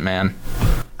irrelevant, man.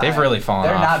 They've really fallen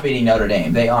They're off. not beating Notre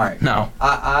Dame. They aren't. No.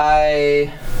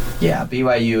 Yeah,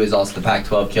 BYU is also the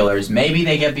Pac-12 killers. Maybe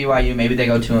they get BYU. Maybe they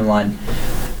go 2-1.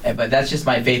 But that's just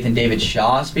my faith in David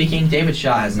Shaw speaking. David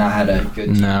Shaw has not had a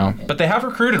good team. No. But they have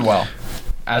recruited well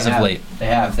as of late. They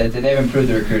have. They've improved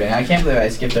the recruiting. I can't believe I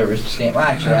skipped over Stanford. Well,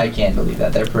 actually, I can't believe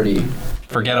that. They're pretty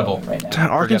Forgettable. right now.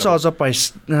 Arkansas is up by.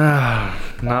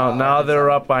 Now they're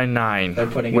up by 9 They're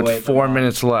putting away with 4 Vermont.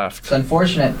 minutes left. It's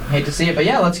unfortunate. Hate to see it, but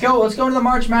yeah, let's go. Let's go to the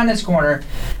March Madness corner.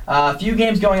 A few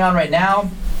games going on right now.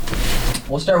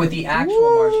 We'll start with the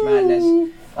actual March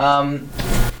Madness.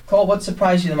 Cole, what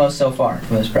surprised you the most so far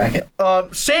from this bracket?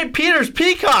 St. Peter's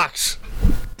Peacocks.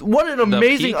 What an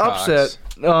amazing Peacocks. upset.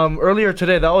 Earlier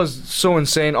today, that was so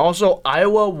insane. Also,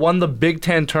 Iowa won the Big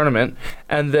Ten tournament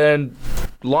and then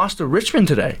lost to Richmond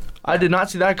today. I did not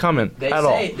see that coming at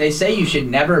all. They say you should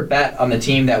never bet on the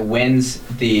team that wins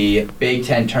the Big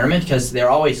Ten tournament because they're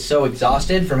always so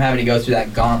exhausted from having to go through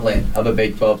that gauntlet of a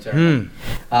Big 12 tournament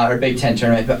or Big Ten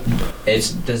tournament. But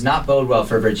it does not bode well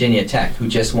for Virginia Tech, who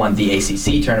just won the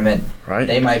ACC tournament. Right.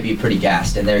 They might be pretty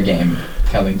gassed in their game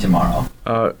coming tomorrow.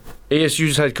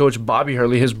 ASU's head coach Bobby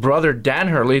Hurley, his brother Dan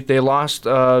Hurley, they lost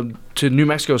to New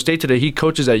Mexico State today. He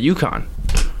coaches at UConn.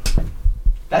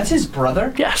 That's his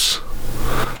brother? Yes.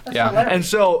 That's Yeah. hilarious. And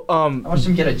so, I watched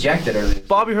him get ejected earlier.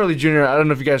 Bobby Hurley Jr., I don't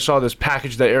know if you guys saw this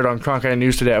package that aired on Cronkite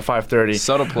News today at 5:30.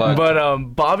 Subtle plug. But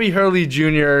Bobby Hurley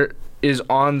Jr. is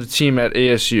on the team at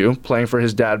ASU, playing for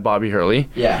his dad, Bobby Hurley.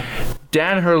 Yeah.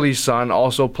 Dan Hurley's son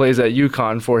also plays at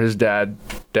UConn for his dad,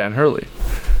 Dan Hurley.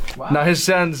 Wow. Now, his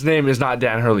son's name is not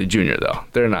Dan Hurley Jr., though.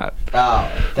 They're not. Oh,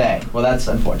 dang. Well, that's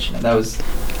unfortunate.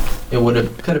 It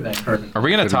could have been perfect. Are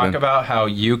we going to Could've talk been. about how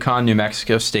UConn, New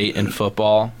Mexico State in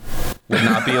football would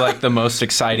not be like the most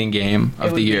exciting game It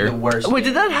of would the be year? The worst. Wait,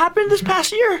 did that happen this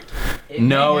past year?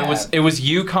 No, may it was have.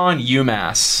 UConn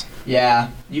UMass. Yeah,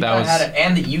 UConn That was- had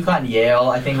and the UConn Yale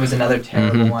I think was another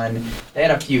terrible Mhm. one. They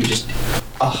had a few just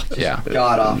Yeah.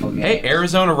 god awful games. Hey,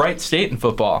 Arizona Wright State in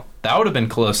football. That would have been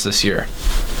close this year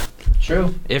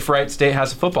True, if Wright State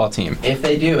has a football team. if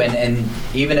they do, and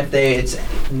even if it's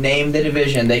named the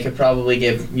division, they could probably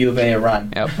give U of A a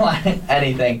run. Yep.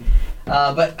 Anything.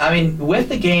 But I mean, with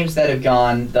the games that have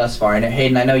gone thus far, and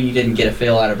Hayden, I know you didn't get a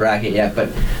fill out of bracket yet, but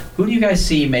who do you guys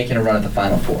see making a run at the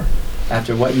Final Four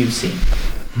after what you've seen?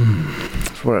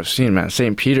 That's what I've seen, man.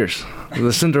 St. Peter's.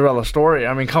 The Cinderella story.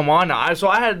 I mean, come on now.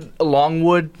 I had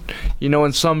Longwood,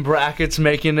 in some brackets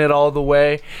making it all the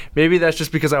way. Maybe that's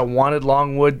just because I wanted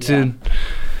Longwood to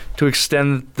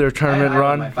extend their tournament I'm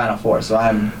run. in my Final Four, so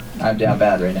I'm down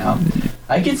bad right now.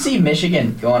 I can see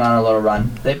Michigan going on a little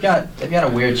run. They've got a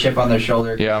weird chip on their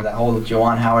shoulder. 'Cause Yeah. of that whole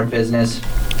Juwan Howard business.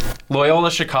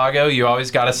 Loyola Chicago, you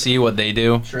always got to see what they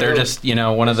do. True. They're just,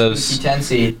 one of those. 10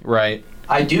 seed. Right.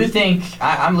 I do think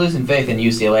I'm losing faith in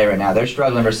UCLA right now. They're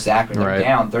struggling versus Akron. They're Right.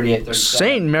 down 38-37.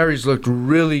 St. Mary's looked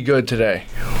really good today.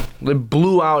 They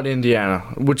blew out Indiana,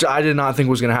 which I did not think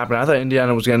was going to happen. I thought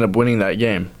Indiana was going to end up winning that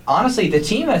game. Honestly, the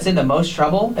team that's in the most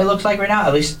trouble, it looks like right now,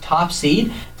 at least top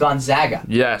seed, Gonzaga.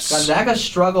 Yes. Gonzaga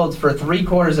struggled for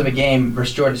 3/4 of a game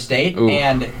versus Georgia State, Ooh.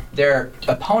 and their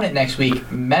opponent next week,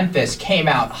 Memphis, came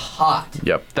out hot.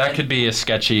 Yep. That could be a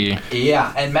sketchy.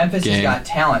 Yeah, and Memphis has Game. got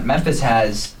talent. Memphis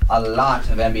has a lot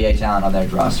of NBA talent on their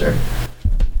roster.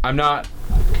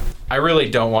 I really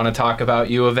don't want to talk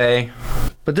about U of A.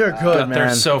 But they're good, But man.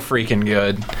 they're so freaking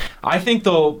good. I think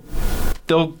they'll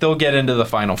get into the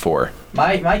Final Four.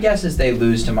 My guess is they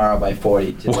lose tomorrow by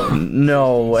 40.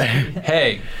 No way.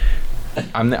 Hey,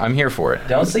 I'm here for it.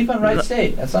 Don't sleep on Wright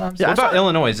State. That's what I'm saying. What about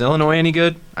Illinois? Is Illinois any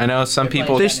good? I know some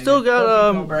people, They still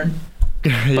got, Coburn.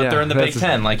 but they're in the Big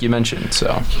Ten, like you mentioned.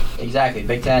 So Exactly,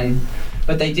 Big Ten.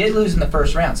 But they did lose in the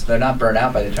first round, so they're not burnt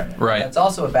out by the tournament. Right. That's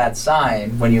also a bad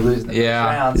sign when you lose in the first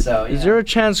round. So Is there a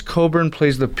chance Coburn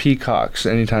plays the Peacocks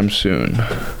anytime soon?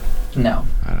 No.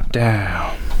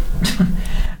 Damn.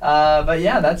 But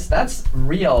yeah, that's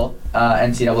real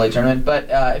NCAA tournament. But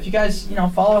if you guys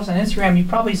follow us on Instagram, you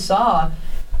probably saw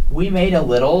we made a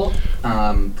little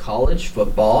college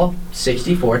football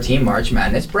 64-team March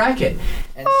Madness bracket.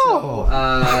 And so,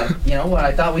 what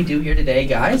I thought we'd do here today,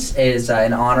 guys, is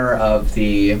in honor of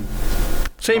the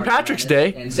St. Patrick's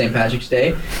Day. And St. Patrick's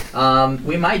Day.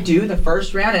 We might do the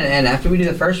first round, and after we do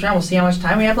the first round, we'll see how much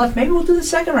time we have left. Maybe we'll do the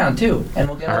second round too, and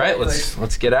we'll get all right,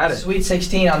 let's get at it. Sweet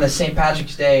 16 on the St.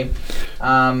 Patrick's Day.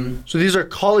 So these are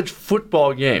college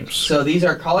football games. So these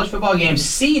are college football games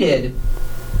seeded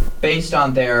based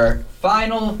on their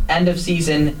final end of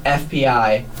season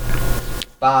FPI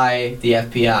by the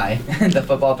FPI, the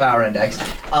Football Power Index.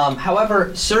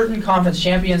 However, certain conference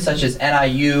champions such as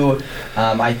NIU,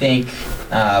 I think,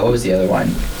 what was the other one?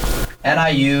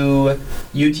 NIU,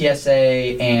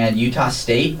 UTSA, and Utah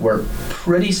State were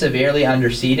pretty severely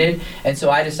underseeded, and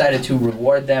so I decided to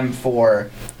reward them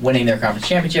for winning their conference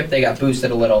championship. They got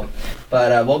boosted a little,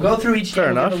 but we'll go through each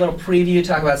game, we'll give a little preview,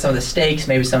 talk about some of the stakes,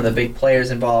 maybe some of the big players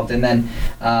involved, and then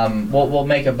we'll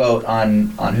make a vote on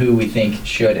who we think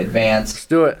should advance. Let's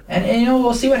do it. And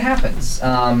we'll see what happens.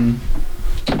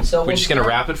 So We're just gonna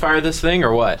rapid fire this thing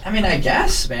or what? I mean, I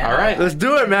guess, man. All right. Let's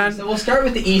do it, man. So we'll start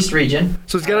with the East region.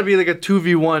 So it's gotta be like a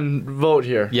 2v1 vote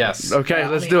here. Yes. Okay, Yeah,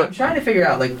 let's do I'm it. trying to figure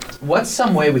out, what's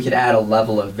some way we could add a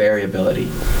level of variability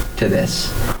to this?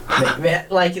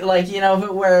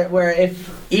 Where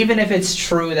even if it's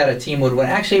true that a team would win,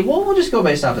 actually, we'll just go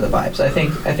based off of the vibes. I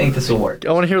think this will work.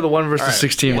 I want to hear the 1 versus All right,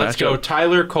 16 Let's matchup. go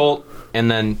Tyler, Colt, and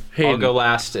then I'll Hayden. go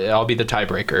last. I'll be the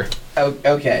tiebreaker.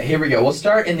 Okay, here we go. We'll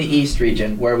start in the East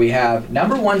region where we have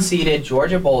number 1 seeded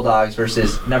Georgia Bulldogs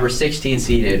versus number 16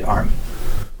 seeded Army.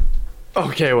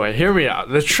 Okay, wait, hear me out.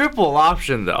 The triple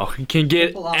option, though, can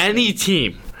get Triple option. any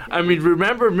team. I mean,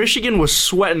 remember, Michigan was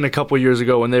sweating a couple years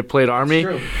ago when they played Army.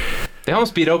 True. They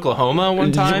almost beat Oklahoma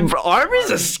one time.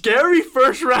 Army's a scary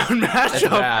first round matchup It's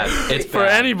bad. It's for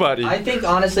bad. anybody. I think,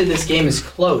 honestly, this game is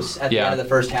close at the Yeah. end of the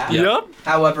first half. Yep.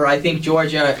 However, I think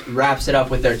Georgia wraps it up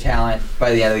with their talent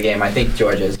by the end of the game. I think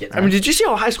Georgia is getting I mean, did you see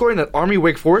how high scoring that Army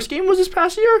Wake Forest game was this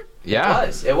past year? Yeah.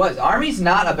 It was. Army's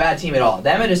not a bad team at all.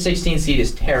 Them at a 16 seed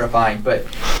is terrifying, but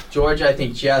Georgia, I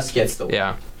think, just gets the win.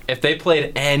 Yeah. If they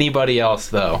played anybody else,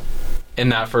 though, in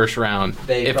that first round,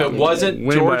 They if it probably wasn't did.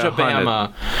 Winning by Georgia, 100.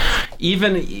 Bama,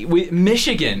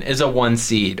 Michigan is a 1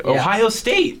 seed. Yeah. Ohio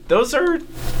State, those are.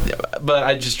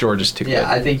 But Georgia's too Yeah, good.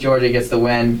 I think Georgia gets the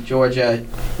win. Georgia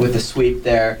with the sweep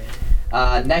there.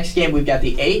 Next game, we've got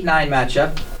the 8-9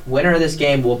 matchup. Winner of this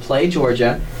game will play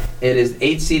Georgia. It is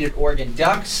 8-seeded Oregon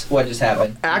Ducks. What just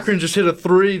happened? Akron just hit a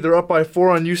 3. They're up by 4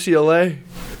 on UCLA.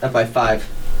 Up by 5.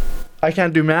 I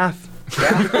can't do math.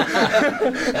 Yeah.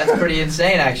 That's pretty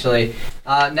insane, actually.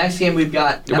 Next game, we've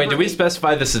got... Wait, did we 8.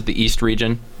 specify this is the East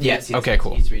region? Yes. Okay,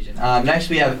 cool. East region. Next,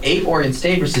 we have 8 Oregon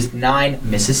State versus 9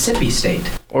 Mississippi State.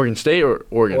 Oregon State or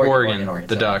Oregon? Oregon,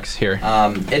 The sorry. Ducks here.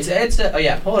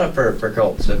 Pull it up for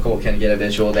Colt so Colt can get a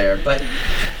visual there. But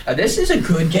this is a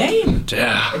good game.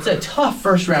 Yeah. It's a tough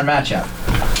first round matchup.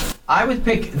 I would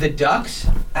pick the Ducks.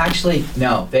 Actually,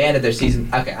 no, they ended their season.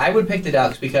 Okay, I would pick the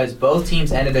Ducks because both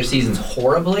teams ended their seasons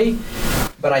horribly.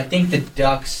 But I think the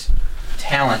Ducks'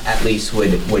 talent at least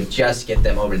would just get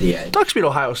them over the edge. Ducks beat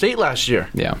Ohio State last year.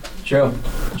 Yeah. True.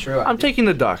 I'm taking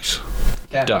the Ducks.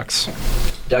 Okay. Ducks.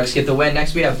 Ducks get the win.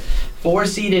 Next we have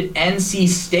 4-seeded NC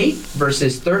State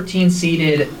versus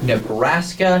 13-seeded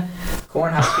Nebraska.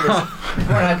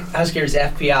 Cornhuskers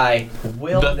FPI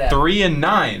will The them.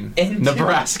 3-9 Into-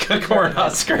 Nebraska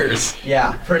Cornhuskers.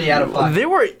 Yeah, pretty out of pocket. They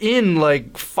were in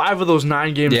like 5 of those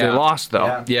 9 games Yeah. they lost, though.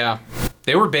 Yeah. Yeah.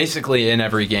 They were basically in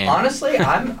every game. Honestly,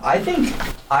 I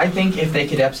think if they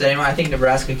could upset anyone, I think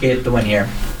Nebraska could get the win here.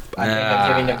 I think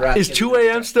I'm giving Nebraska. Is 2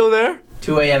 a.m. still there?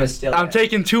 2 a.m. is still I'm there.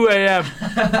 taking 2 a.m.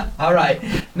 All right.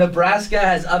 Nebraska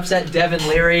has upset Devin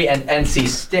Leary and NC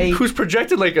State. Who's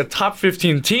projected like a top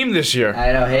 15 team this year?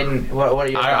 I know, Hayden. What are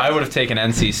you? I would have taken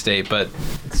NC State, but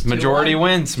It's majority 2-1.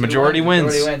 wins. 2-1. Majority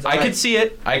wins. All I right. could see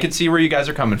it. I could see where you guys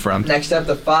are coming from. Next up,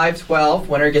 the 5-12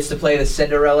 winner gets to play the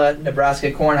Cinderella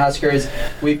Nebraska Cornhuskers.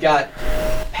 We've got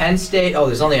Penn State. Oh,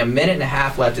 there's only a minute and a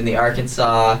half left in the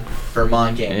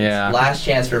Arkansas-Vermont game. Yeah. Last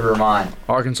chance for Vermont.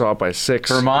 Arkansas up by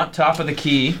 6. Vermont, top of the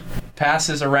key,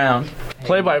 passes around.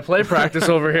 Play-by-play practice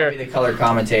over I'll here. be the color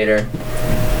commentator.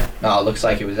 Oh, it looks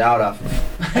like it was out off.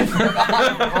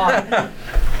 Vermont.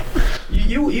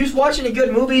 You was watching any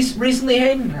good movies recently,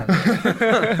 Hayden? All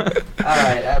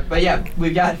right, but yeah,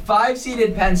 we've got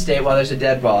 5-seeded Penn State while there's a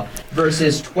dead ball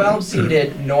versus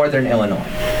 12-seeded Northern Illinois.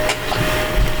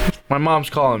 My mom's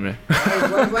calling me.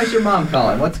 Why's your mom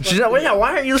calling? She's like, well, yeah,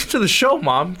 why aren't you listening to the show,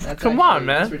 Mom? Come on,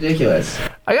 That's man. ridiculous.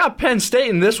 I got Penn State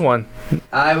in this one.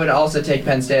 I would also take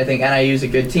Penn State. I think NIU's a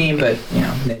good team, but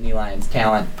Nittany Lions'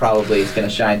 talent probably is going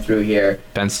to shine through here.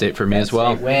 Penn State for me Penn as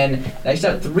well. State win. Next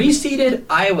up, 3-seeded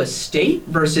Iowa State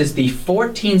versus the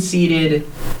 14-seeded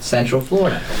Central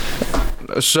Florida.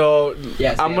 So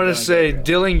Yes, I'm yeah, going Dylan to say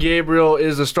Gabriel. Dylan Gabriel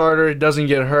is the starter. He doesn't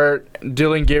get hurt.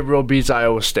 Dylan Gabriel beats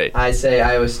Iowa State. I say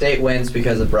Iowa State wins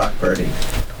because of Brock Purdy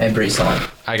and Brees Hall.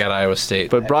 I got Iowa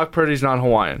State. But Brock Purdy's not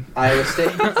Hawaiian. Iowa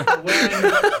State gets the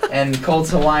win, and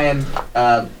Colts Hawaiian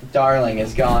darling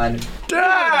is gone.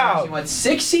 Damn! She went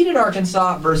 6-seeded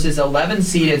Arkansas versus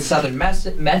 11-seeded Southern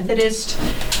Methodist.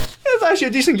 It's actually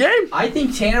a decent game. I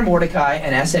think Tanner Mordecai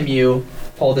and SMU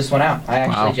pulled this one out. I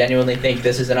actually Wow. genuinely think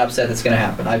this is an upset that's going to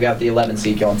happen. I've got the 11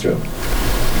 seed going through.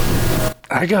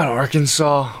 I got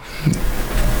Arkansas.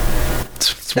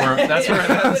 That's where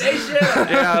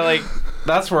yeah, like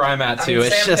that's where I'm at too. I mean,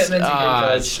 It's Sam just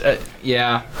Pittman's a good judge.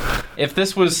 yeah. If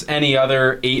this was any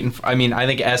other I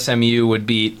think SMU would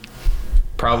beat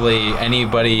probably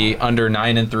anybody under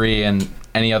 9-3 in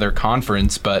any other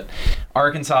conference, but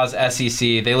Arkansas's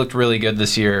SEC, they looked really good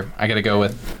this year. I got to go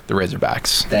with the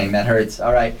Razorbacks. Dang, that hurts.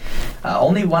 All right.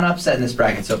 Only one upset in this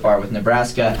bracket so far with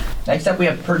Nebraska. Next up, we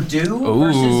have Purdue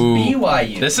versus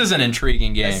BYU. This is an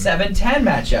intriguing a game. 7-10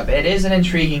 matchup. It is an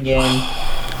intriguing game.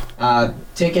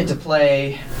 Ticket to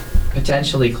play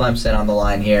potentially Clemson on the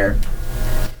line here.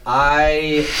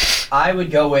 I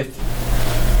would go with.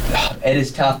 It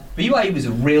is tough. BYU was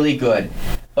really good,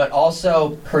 but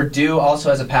also Purdue also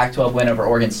has a Pac-12 win over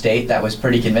Oregon State that was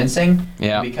pretty convincing.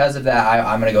 Yeah. Because of that,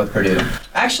 I'm going to go with Purdue.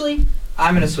 Actually,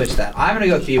 I'm going to switch that. I'm going to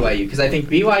go with BYU because I think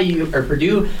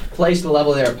Purdue plays to the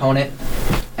level of their opponent,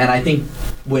 and I think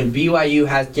when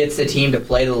BYU gets the team to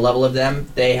play to the level of them,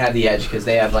 they have the edge because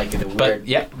they have like the weird.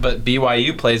 But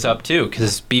BYU plays up too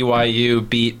because BYU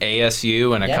beat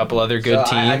ASU and a couple other good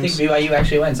teams. I think BYU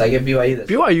actually wins. I give BYU this.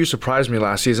 BYU surprised me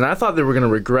last season. I thought they were going to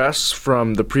regress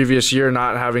from the previous year,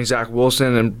 not having Zach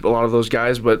Wilson and a lot of those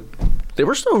guys, but they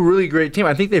were still a really great team.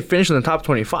 I think they finished in the top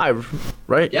 25,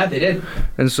 right? Yeah, they did.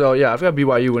 And so, yeah, I've got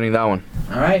BYU winning that one.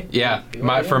 All right. Yeah,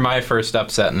 BYU. for my first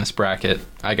upset in this bracket,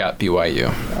 I got BYU.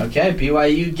 Okay,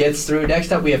 BYU gets through.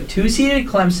 Next up, we have 2-seeded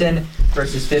Clemson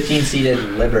versus 15-seeded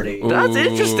Liberty. Ooh. That's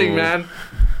interesting, man.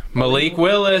 Malik I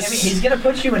Willis. mean, he's going to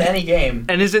put you in any game.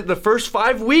 And is it the first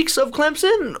 5 weeks of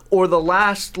Clemson or the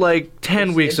last,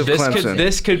 10 weeks of Clemson?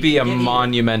 This could be a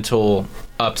monumental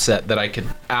upset that I could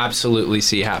absolutely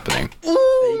see happening.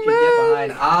 You can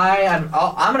get behind.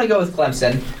 I'm going to go with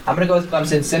Clemson. I'm going to go with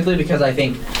Clemson simply because I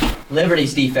think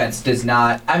Liberty's defense does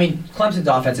not. I mean, Clemson's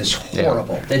offense is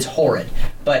horrible. Yeah. It's horrid.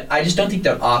 But I just don't think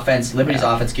their offense, Liberty's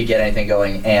offense, could get anything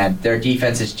going, and their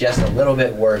defense is just a little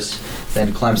bit worse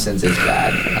than Clemson's is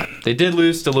bad. They did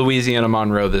lose to Louisiana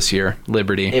Monroe this year,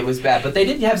 Liberty. It was bad, but they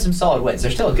did have some solid wins.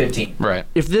 They're still a good team. Right.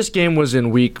 If this game was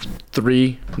in week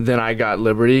 3, then I got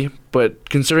Liberty. But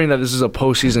considering that this is a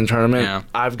postseason tournament,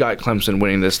 I've got Clemson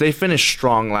winning this. They finished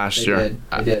strong last year.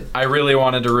 They did. I really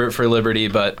wanted to root for Liberty,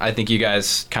 but I think you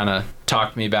guys kind of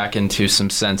talked me back into some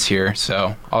sense here,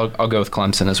 so I'll go with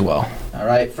Clemson as well. All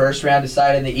right, first round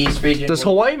decided in the East region. Does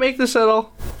Hawaii make this at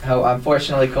all? Oh,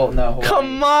 unfortunately, Colton, no. Hawaii.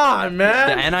 Come on,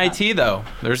 man. The NIT, though.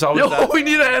 There's always that. We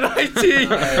need an NIT.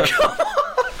 Come on.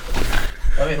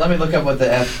 Let me look up what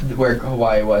where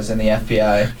Hawaii was in the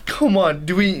FPI. Come on,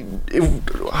 we're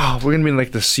gonna be in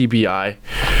like the CBI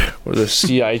or the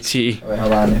CIT. Wait,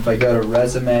 hold on. If I go to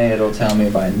resume, it'll tell me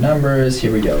by numbers.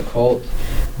 Here we go, Colt.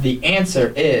 The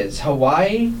answer is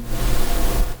Hawaii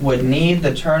would need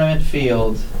the tournament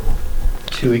field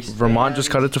to expand. Vermont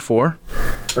just cut it to 4.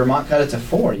 Vermont cut it to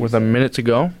 4 with a minute to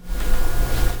go.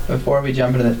 Before we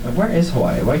jump into where is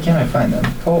Hawaii? Why can't I find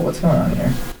them? Colt, what's going on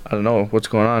here? I don't know what's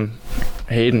going on.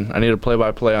 Hayden, I need a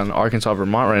play-by-play on Arkansas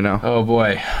Vermont right now. Oh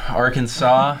boy,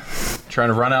 Arkansas trying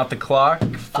to run out the clock.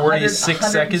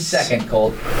 46 seconds. Second,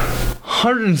 Colt.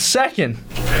 102nd.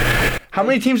 How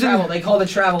many teams Travel. They call the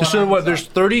travel. So on what? Arkansas.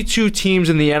 There's 32 teams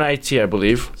in the NIT, I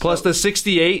believe, plus the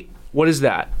 68. What is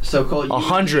that? So Colt,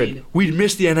 100. We'd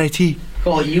miss the NIT.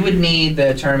 Colt, you would need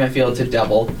the tournament field to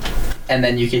double, and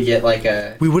then you could get like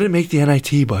We wouldn't make the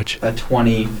NIT, Budge. a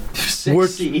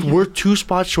 26 seed. We're 2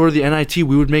 spots short of the NIT.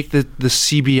 We would make the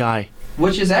CBI.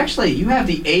 Which is actually, you have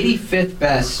the 85th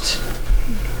best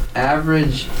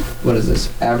average. What is this?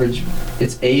 Average.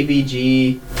 It's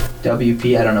AVG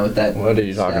WP. I don't know what that. What are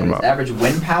you talking stat is. about? Average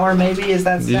wind power, maybe? Is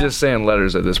that? You're stat? just saying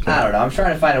letters at this point. I don't know. I'm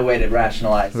trying to find a way to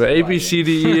rationalize. The A, B, C,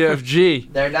 D, E, F, G.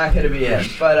 They're not going to be in.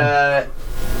 But,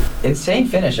 insane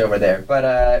finish over there.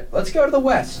 But let's go to the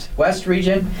West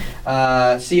region.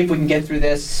 See if we can get through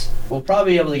this. We'll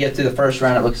probably be able to get through the first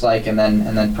round, it looks like, and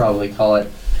then probably call it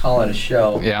a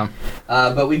show. Yeah.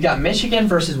 But we've got Michigan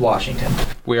versus Washington.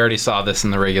 We already saw this in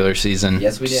the regular season.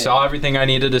 Yes, we did. Saw everything I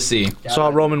needed to see. Saw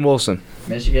Roman Wilson.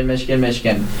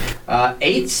 Michigan.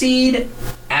 8 seed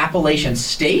Appalachian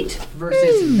State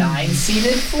versus 9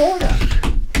 seeded Florida.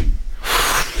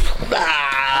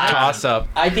 Toss up.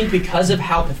 I think because of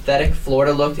how pathetic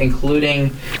Florida looked,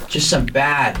 including just some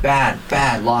bad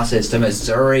losses to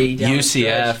Missouri, down the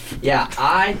UCF. stretch. Yeah,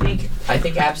 I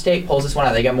think App State pulls this one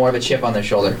out. They got more of a chip on their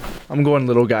shoulder. I'm going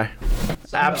little guy.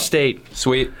 App State.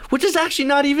 Sweet. Which is actually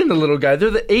not even the little guy. They're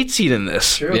the 8 seed in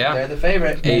this. True, Yeah. they're the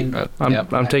favorite. 8. And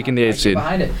I'm taking the 8 seed.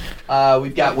 behind it.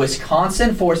 We've got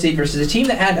Wisconsin 4 seed versus a team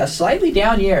that had a slightly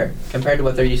down year compared to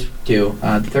what they're used to.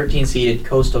 13 seeded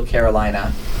Coastal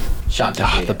Carolina.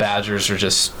 The Badgers are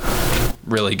just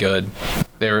really good.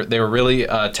 They were really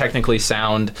technically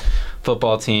sound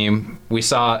football team. We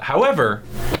saw, however,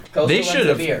 Coastal they went should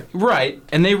have severe. right,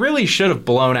 and they really should have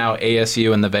blown out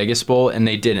ASU in the Vegas Bowl, and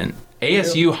they didn't.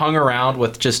 ASU hung around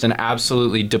with just an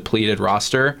absolutely depleted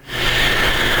roster.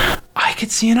 I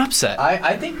could see an upset.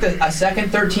 I think that a second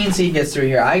 13 seed gets through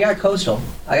here. I got Coastal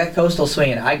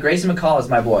swinging. Grayson McCall is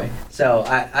my boy. So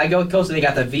I go with Coastal. They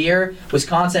got the Veer.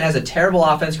 Wisconsin has a terrible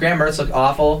offense. Graham Mertz looked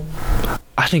awful.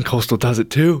 I think Coastal does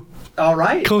it too. All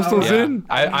right. Coastal's all right. in.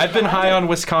 I've been high on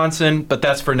Wisconsin, but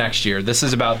that's for next year. This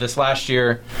is about this last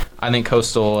year. I think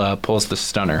Coastal pulls the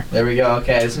stunner. There we go.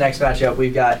 Okay, this next matchup,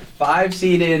 we've got 5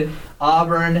 seeded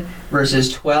Auburn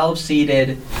versus 12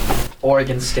 seeded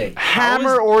Oregon State.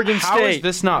 Hammer Oregon How is State.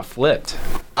 this not flipped?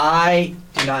 I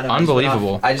do not know.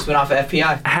 Unbelievable. I just went off of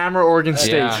FPI. Hammer Oregon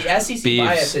State. Yeah. The SEC Beeves.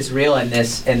 bias is real in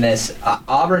this.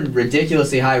 Auburn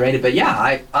ridiculously high rated, but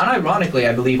yeah, unironically,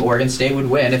 I believe Oregon State would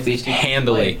win if these two teams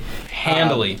Handily.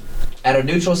 played. At a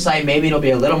neutral site, maybe it'll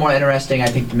be a little more interesting. I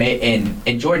think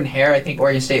in Jordan Hare, I think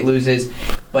Oregon State loses,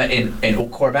 but in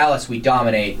Corvallis, we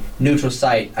dominate. Neutral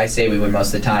site, I say we win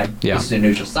most of the time. Yeah. This is a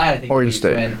neutral site. I think Oregon the Beavs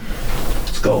State. win.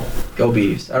 Let's go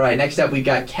Beavs. All right, next up we've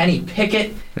got Kenny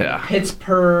Pickett, Yeah.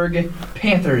 Pittsburgh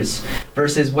Panthers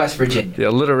versus West Virginia. The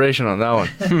alliteration on that one.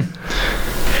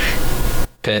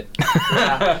 Pitt.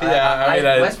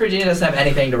 Yeah, West Virginia doesn't have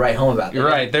anything to write home about. You're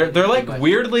right. They're like much.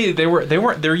 weirdly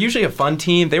they're usually a fun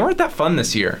team. They weren't that fun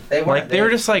this year. They weren't. Like they were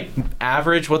just like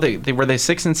average. What they were they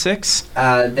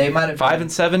 6-6, They might have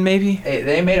 5-7 maybe.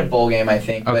 They made a bowl game, I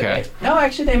think. But Okay. no,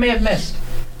 actually, they may have missed.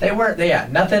 They weren't. Yeah,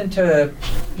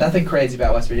 nothing crazy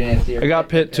about West Virginia this year. I got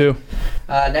Pitt too.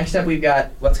 Next up, we've got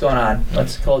what's going on.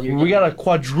 What's called your? We got a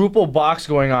quadruple box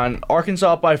going on.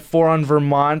 Arkansas up by 4 on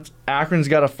Vermont. Akron's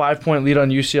got a 5-point lead on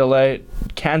UCLA.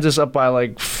 Kansas up by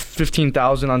like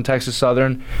 15,000 on Texas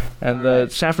Southern. And the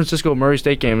San Francisco Murray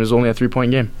State game is only a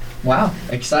 3-point game. Wow,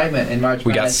 excitement in March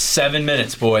We got Madness. 7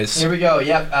 minutes, boys. Here we go.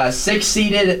 Yep, 6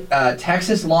 seeded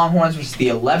Texas Longhorns versus the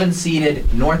 11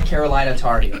 seeded North Carolina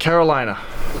Tar Heels. Carolina.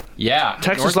 Yeah.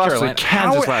 Texas North lost to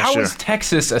Carolina. Kansas last How year. is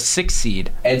Texas a 6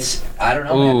 seed? I don't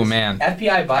know. Ooh, man. man.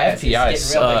 FPI bias FPI is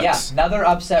getting real, but yeah, sucks. another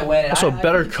upset win. And Also a I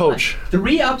better think coach.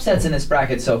 3 upsets in this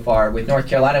bracket so far with North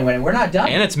Carolina winning. We're not done.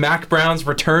 And it's Mac Brown's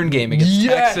return game against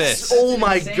Yes! Texas. Oh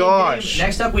my Insane gosh. game.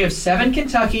 Next up, we have 7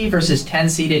 Kentucky versus 10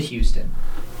 seeded Houston.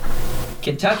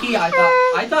 Kentucky,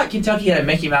 I thought Kentucky had a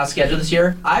Mickey Mouse schedule this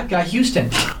year. I've got Houston.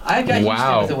 I've got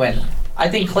Wow. Houston with a win. I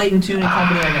think Clayton Tune and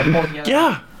company are going to pull together.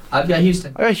 Yeah. I've got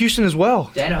Houston. I got Houston as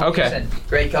well. Dano Okay. Houston,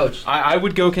 great coach. I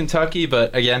would go Kentucky,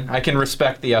 but again, I can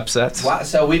respect the upsets. Wow,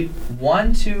 so we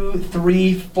 1, 2,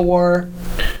 3, 4.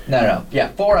 No. Yeah,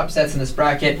 4 upsets in this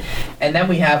bracket, and then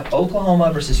we have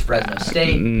Oklahoma versus Fresno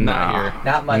State. Not here.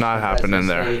 Not much. Not for happening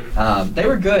Fresno there. State. They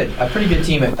were good, a pretty good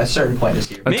team at a certain point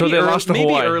this year. Until they lost to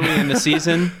maybe Hawaii. early in the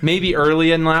season. Maybe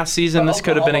early in last season, this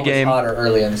could have been a Oklahoma game. was hotter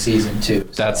early in the season too.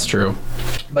 So. That's true.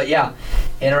 But yeah,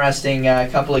 interesting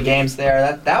couple of games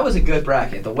there. That was a good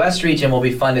bracket. The West region will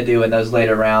be fun to do in those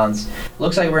later rounds.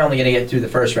 Looks like we're only going to get through the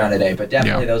first round today, but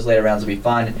definitely those later rounds will be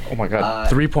fun. Oh my God,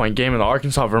 3-point game in the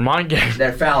Arkansas-Vermont game.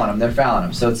 They're fouling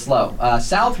them, so it's slow.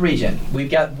 South region, we've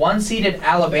got 1-seeded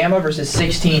Alabama versus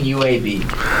 16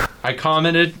 UAB. I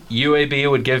commented UAB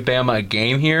would give Bama a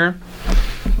game here,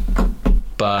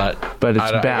 but it's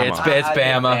Bama. It's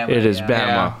Bama. It is yeah.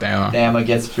 Bama. Yeah, Bama. Bama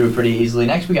gets through pretty easily.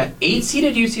 Next, we got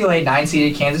 8-seeded UCLA,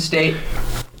 9-seeded Kansas State.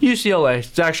 UCLA,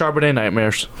 Zach Charbonnet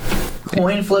nightmares.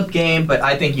 Coin flip game, but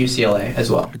I think UCLA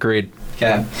as well. Agreed.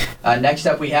 Okay. Next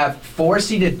up, we have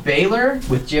 4-seeded Baylor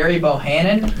with Jerry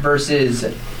Bohannon versus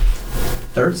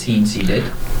 13-seeded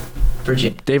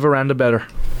Virginia. Dave Aranda better.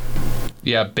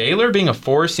 Yeah, Baylor being a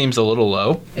 4 seems a little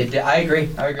low. I agree.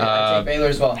 I take Baylor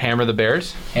as well. Hammer the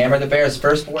Bears. Hammer the Bears.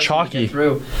 First 4 Chalky. to get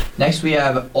through. Next, we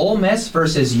have Ole Miss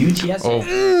versus UTSA.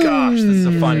 Oh gosh, this is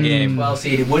a fun game. 12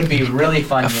 seed. It would be a really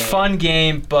fun A game. fun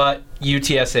game, but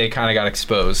UTSA kind of got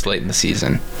exposed late in the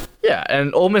season. Yeah,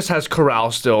 and Ole Miss has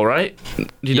Corral still, right?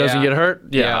 He doesn't get hurt?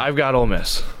 Yeah, I've got Ole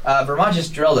Miss. Vermont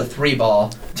just drilled a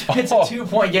 3-ball. It's a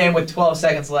 2-point game with 12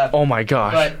 seconds left. Oh my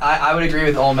gosh. But I would agree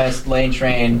with Ole Miss. Lane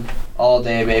train all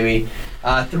day, baby.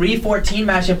 3-14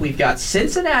 matchup, we've got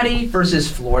Cincinnati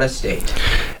versus Florida State.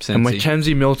 And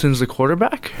Mackenzie Milton's the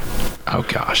quarterback? Oh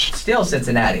gosh. Still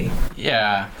Cincinnati.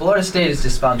 Yeah. Florida State is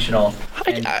dysfunctional.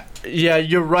 Yeah,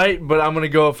 you're right, but I'm going to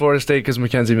go with Florida State because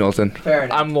Mackenzie Milton. Fair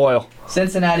enough. I'm loyal.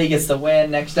 Cincinnati gets the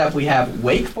win. Next up, we have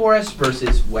Wake Forest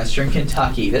versus Western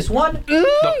Kentucky. This one,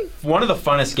 One of the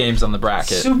funnest games on the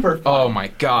bracket. super fun. Oh my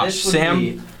gosh. This would Sam.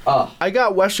 be, I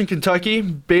got Western Kentucky.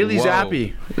 Bailey Whoa.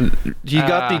 Zappi. He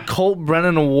got the Colt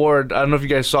Brennan Award. I don't know if you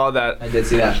guys saw that. I did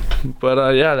see that.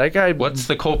 But yeah, that guy. What's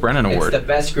the Colt Brennan It's Award? the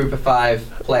best group of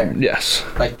 5 player. Yes.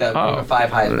 Like the group of 5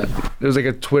 Heisman. It was like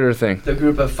a Twitter thing. The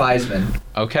group of Fiesman.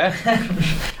 Okay.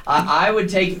 I would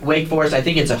take Wake Forest. I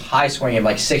think it's a high scoring game,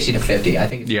 like 60-50. I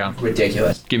think it's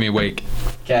ridiculous. Give me Wake.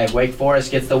 Okay, Wake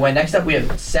Forest gets the win. Next up, we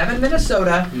have 7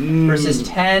 Minnesota versus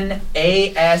 10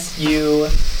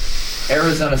 ASU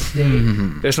Arizona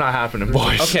State. It's not happening,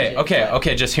 boys.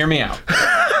 Okay. Just hear me out.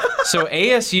 So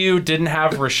ASU didn't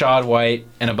have Rashad White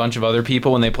and a bunch of other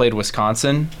people when they played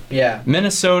Wisconsin. Yeah.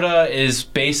 Minnesota is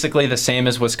basically the same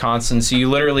as Wisconsin, so you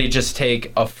literally just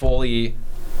take a fully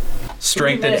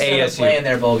strengthened ASU. Play in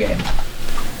their bowl game.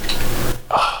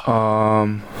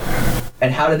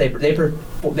 And how did they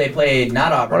played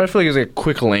not Auburn? Well, I feel like it's like a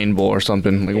quick lane bowl or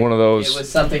something, like one of those. It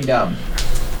was something dumb.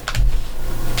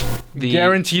 The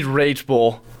Guaranteed rate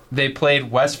bowl. They played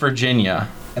West Virginia.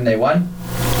 And they won?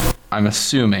 I'm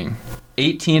assuming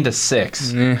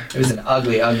 18-6. It was an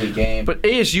ugly, ugly game. But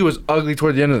ASU was ugly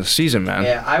toward the end of the season, man.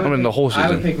 Yeah, I mean the whole season. I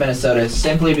would pick Minnesota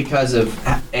simply because of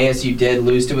ASU did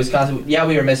lose to Wisconsin. Yeah,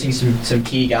 we were missing some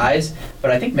key guys,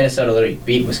 but I think Minnesota literally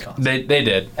beat Wisconsin. They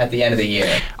did. At the end of the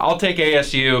year. I'll take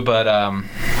ASU, but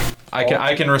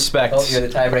I can respect. Oh, you're the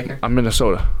tiebreaker? I'm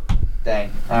Minnesota.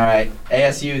 Dang. All right.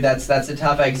 ASU, that's a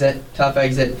tough exit. Tough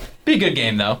exit. Be a good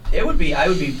game though. I would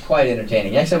be quite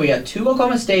entertaining. Next up, we got 2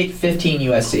 Oklahoma State, 15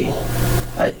 USC.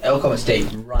 Oklahoma State.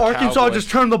 Arkansas Cowboys. just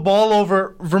turned the ball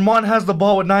over. Vermont has the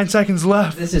ball with 9 seconds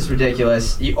left. This is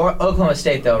ridiculous. Oklahoma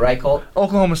State, though, right, Colt?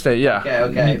 Oklahoma State, yeah.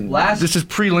 Okay. This is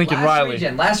pre-Lincoln Riley.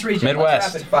 Last region.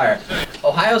 Midwest. Let's rapid fire.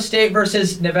 Ohio State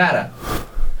versus Nevada.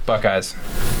 Buckeyes.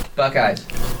 Buckeyes.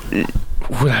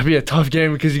 Would that be a tough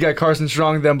game because you got Carson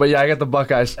Strong then? But yeah, I got the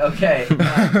Buckeyes. Okay.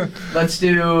 Let's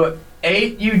do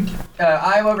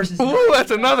Iowa versus. Ooh,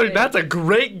 that's a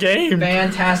great game.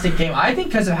 Fantastic game. I think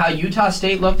because of how Utah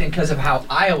State looked and because of how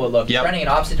Iowa looked, trending in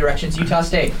opposite directions. Utah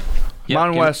State.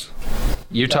 Mountain West.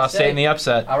 Utah State in the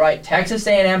upset. All right, Texas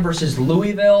A&M versus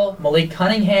Louisville. Malik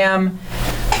Cunningham.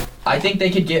 I think they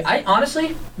could get.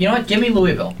 Honestly, you know what? Give me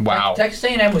Louisville. Wow. Texas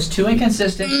A&M was too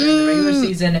inconsistent during the regular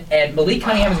season, and Malik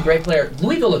Cunningham is a great player.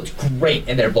 Louisville looked great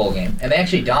in their bowl game, and they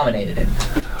actually dominated it.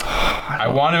 I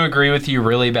want to agree with you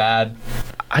really bad.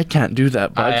 I can't do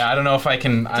that, but I don't know if I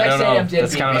can. I Texas don't know. A&M did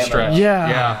That's beat kind of a Bama. stretch.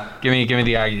 Yeah. Give me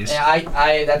the Aggies.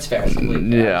 Yeah, that's fair.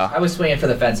 Yeah. I was swinging for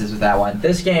the fences with that one.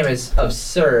 This game is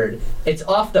absurd. It's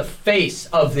off the face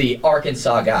of the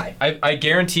Arkansas guy. I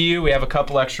guarantee you we have a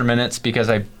couple extra minutes because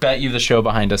I bet you the show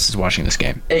behind us is watching this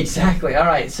game. Exactly. All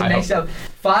right. So next up,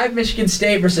 5 Michigan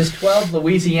State versus 12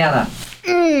 Louisiana.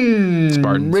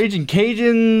 Spartans. Raging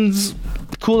Cajuns.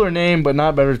 Cooler name, but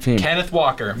not better team. Kenneth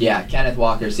Walker. Yeah, Kenneth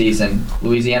Walker season.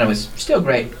 Louisiana was still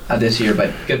great this year,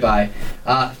 but goodbye.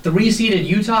 3-seeded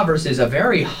Utah versus a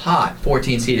very hot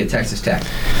 14-seeded Texas Tech.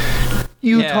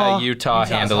 Utah. Yeah, Utah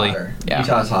handily. Hotter. Yeah.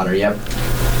 Utah's hotter, yep.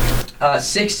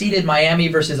 6-seeded Miami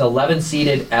versus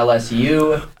 11-seeded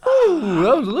LSU. Ooh,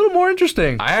 that was a little more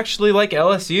interesting. I actually like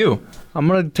LSU. I'm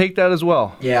going to take that as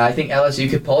well. Yeah, I think LSU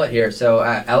could pull it here. So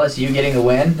LSU getting the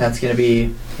win. That's going to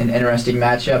be an interesting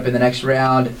matchup in the next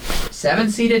round.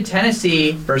 7-seeded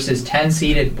Tennessee versus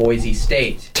 10-seeded Boise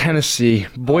State. Tennessee.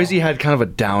 Boise had kind of a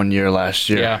down year last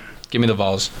year. Yeah. Give me the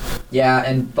Vols. Yeah,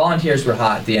 and Volunteers were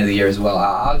hot at the end of the year as well.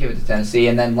 I'll give it to Tennessee.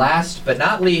 And then last but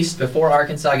not least, before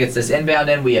Arkansas gets this inbound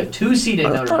in, we have 2-seeded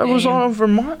Notre Dame. I thought it was on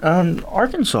Vermont,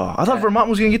 Arkansas. I thought Vermont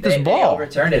was going to get this They ball.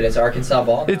 overturned it. It's Arkansas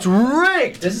ball now. It's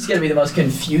rigged. This is going to be the most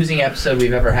confusing episode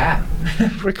we've ever had.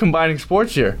 We're combining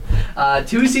sports here.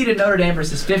 2-seeded Notre Dame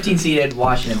versus 15-seeded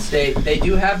Washington State. They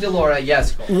do have Delora,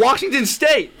 yes. Cole. Washington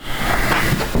State.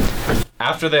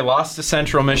 After they lost to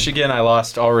Central Michigan, I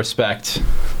lost all respect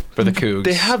for the Cougs.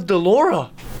 They have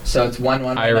Delora. So it's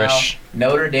 1-1 Irish. now.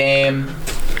 Notre Dame,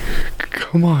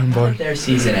 Come on, how did bud. their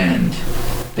season end?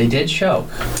 They did choke.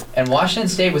 And Washington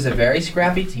State was a very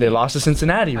scrappy team. They lost to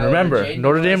Cincinnati. However, Remember, Jaden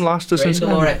Notre Dame Delora- lost to Jaden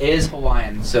Cincinnati. Delora is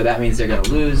Hawaiian, so that means they're going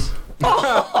to lose.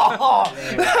 Oh,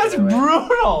 that's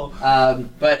brutal.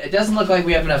 But it doesn't look like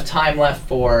we have enough time left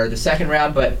for the second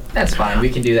round, but that's fine. We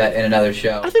can do that in another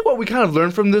show. I think what we kind of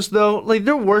learned from this, though, like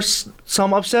there were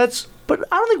some upsets, but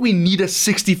I don't think we need a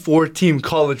 64-team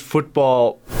college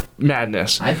football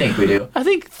madness. I think we do. I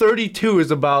think 32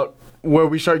 is about where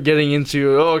we start getting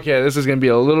into, okay, this is going to be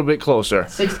a little bit closer.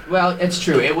 Well, it's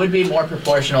true. It would be more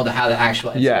proportional to how the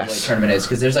actual NCAA Yes. tournament is,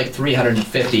 because there's like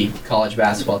 350 college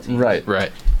basketball teams. Right.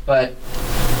 Right. But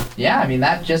yeah, I mean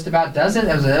that just about does it.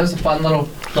 That was a fun little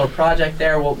project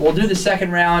there. We'll do the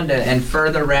second round and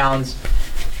further rounds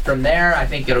from there. I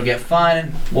think it'll get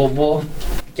fun. We'll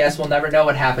guess we'll never know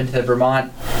what happened to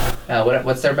Vermont.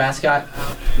 What's their mascot?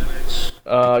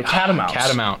 Catamounts.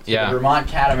 Catamount. The Yeah. Vermont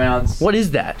Catamounts. What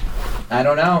is that? I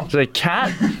don't know. Is it a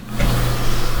cat?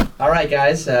 All right,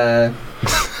 guys.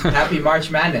 Happy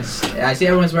March Madness. I see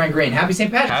everyone's wearing green. Happy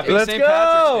St. Patrick's Happy Day. Let's St. go!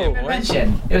 Patrick's Day, Didn't boys.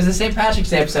 mention. It was the St. Patrick's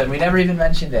Day episode. We never even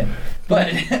mentioned it.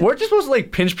 But Weren't you supposed to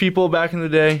like pinch people back in the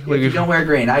day? if you don't wear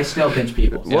green, I still pinch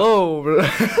people. Whoa.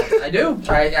 I do.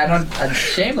 I don't. I'm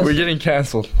shameless. We're getting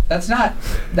canceled. That's not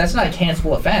a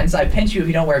cancelable offense. I pinch you if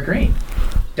you don't wear green.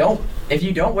 If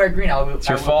you don't wear green, I will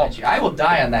fault. pinch you. I will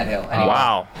die on that hill. Anyway,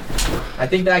 Wow. I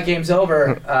think that game's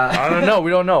over. I don't know.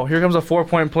 We don't know. Here comes a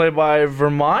 4-point play by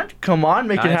Vermont. Come on,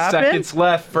 make it 9 happen. seconds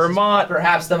left. Vermont.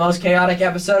 Perhaps the most chaotic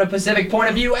episode of Pacific Point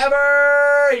of View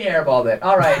ever. He airballed it.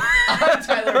 All right. I'm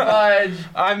Tyler Fudge.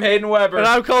 I'm Hayden Weber. And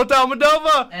I'm Colton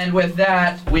Almadova. And with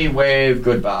that, we wave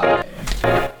goodbye.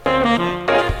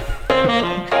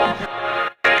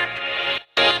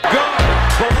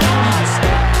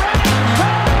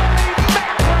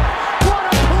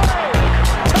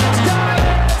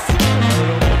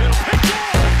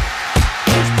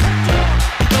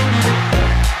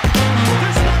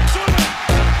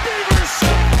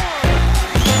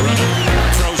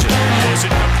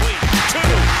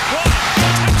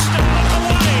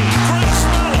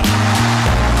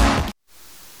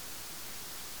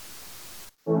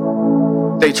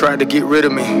 They tried to get rid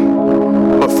of me,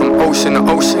 but from ocean to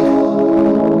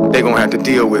ocean, they gon' have to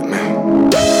deal with me.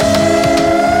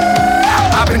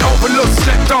 I've been overlooked,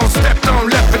 slept on,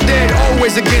 left for dead,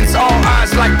 always against all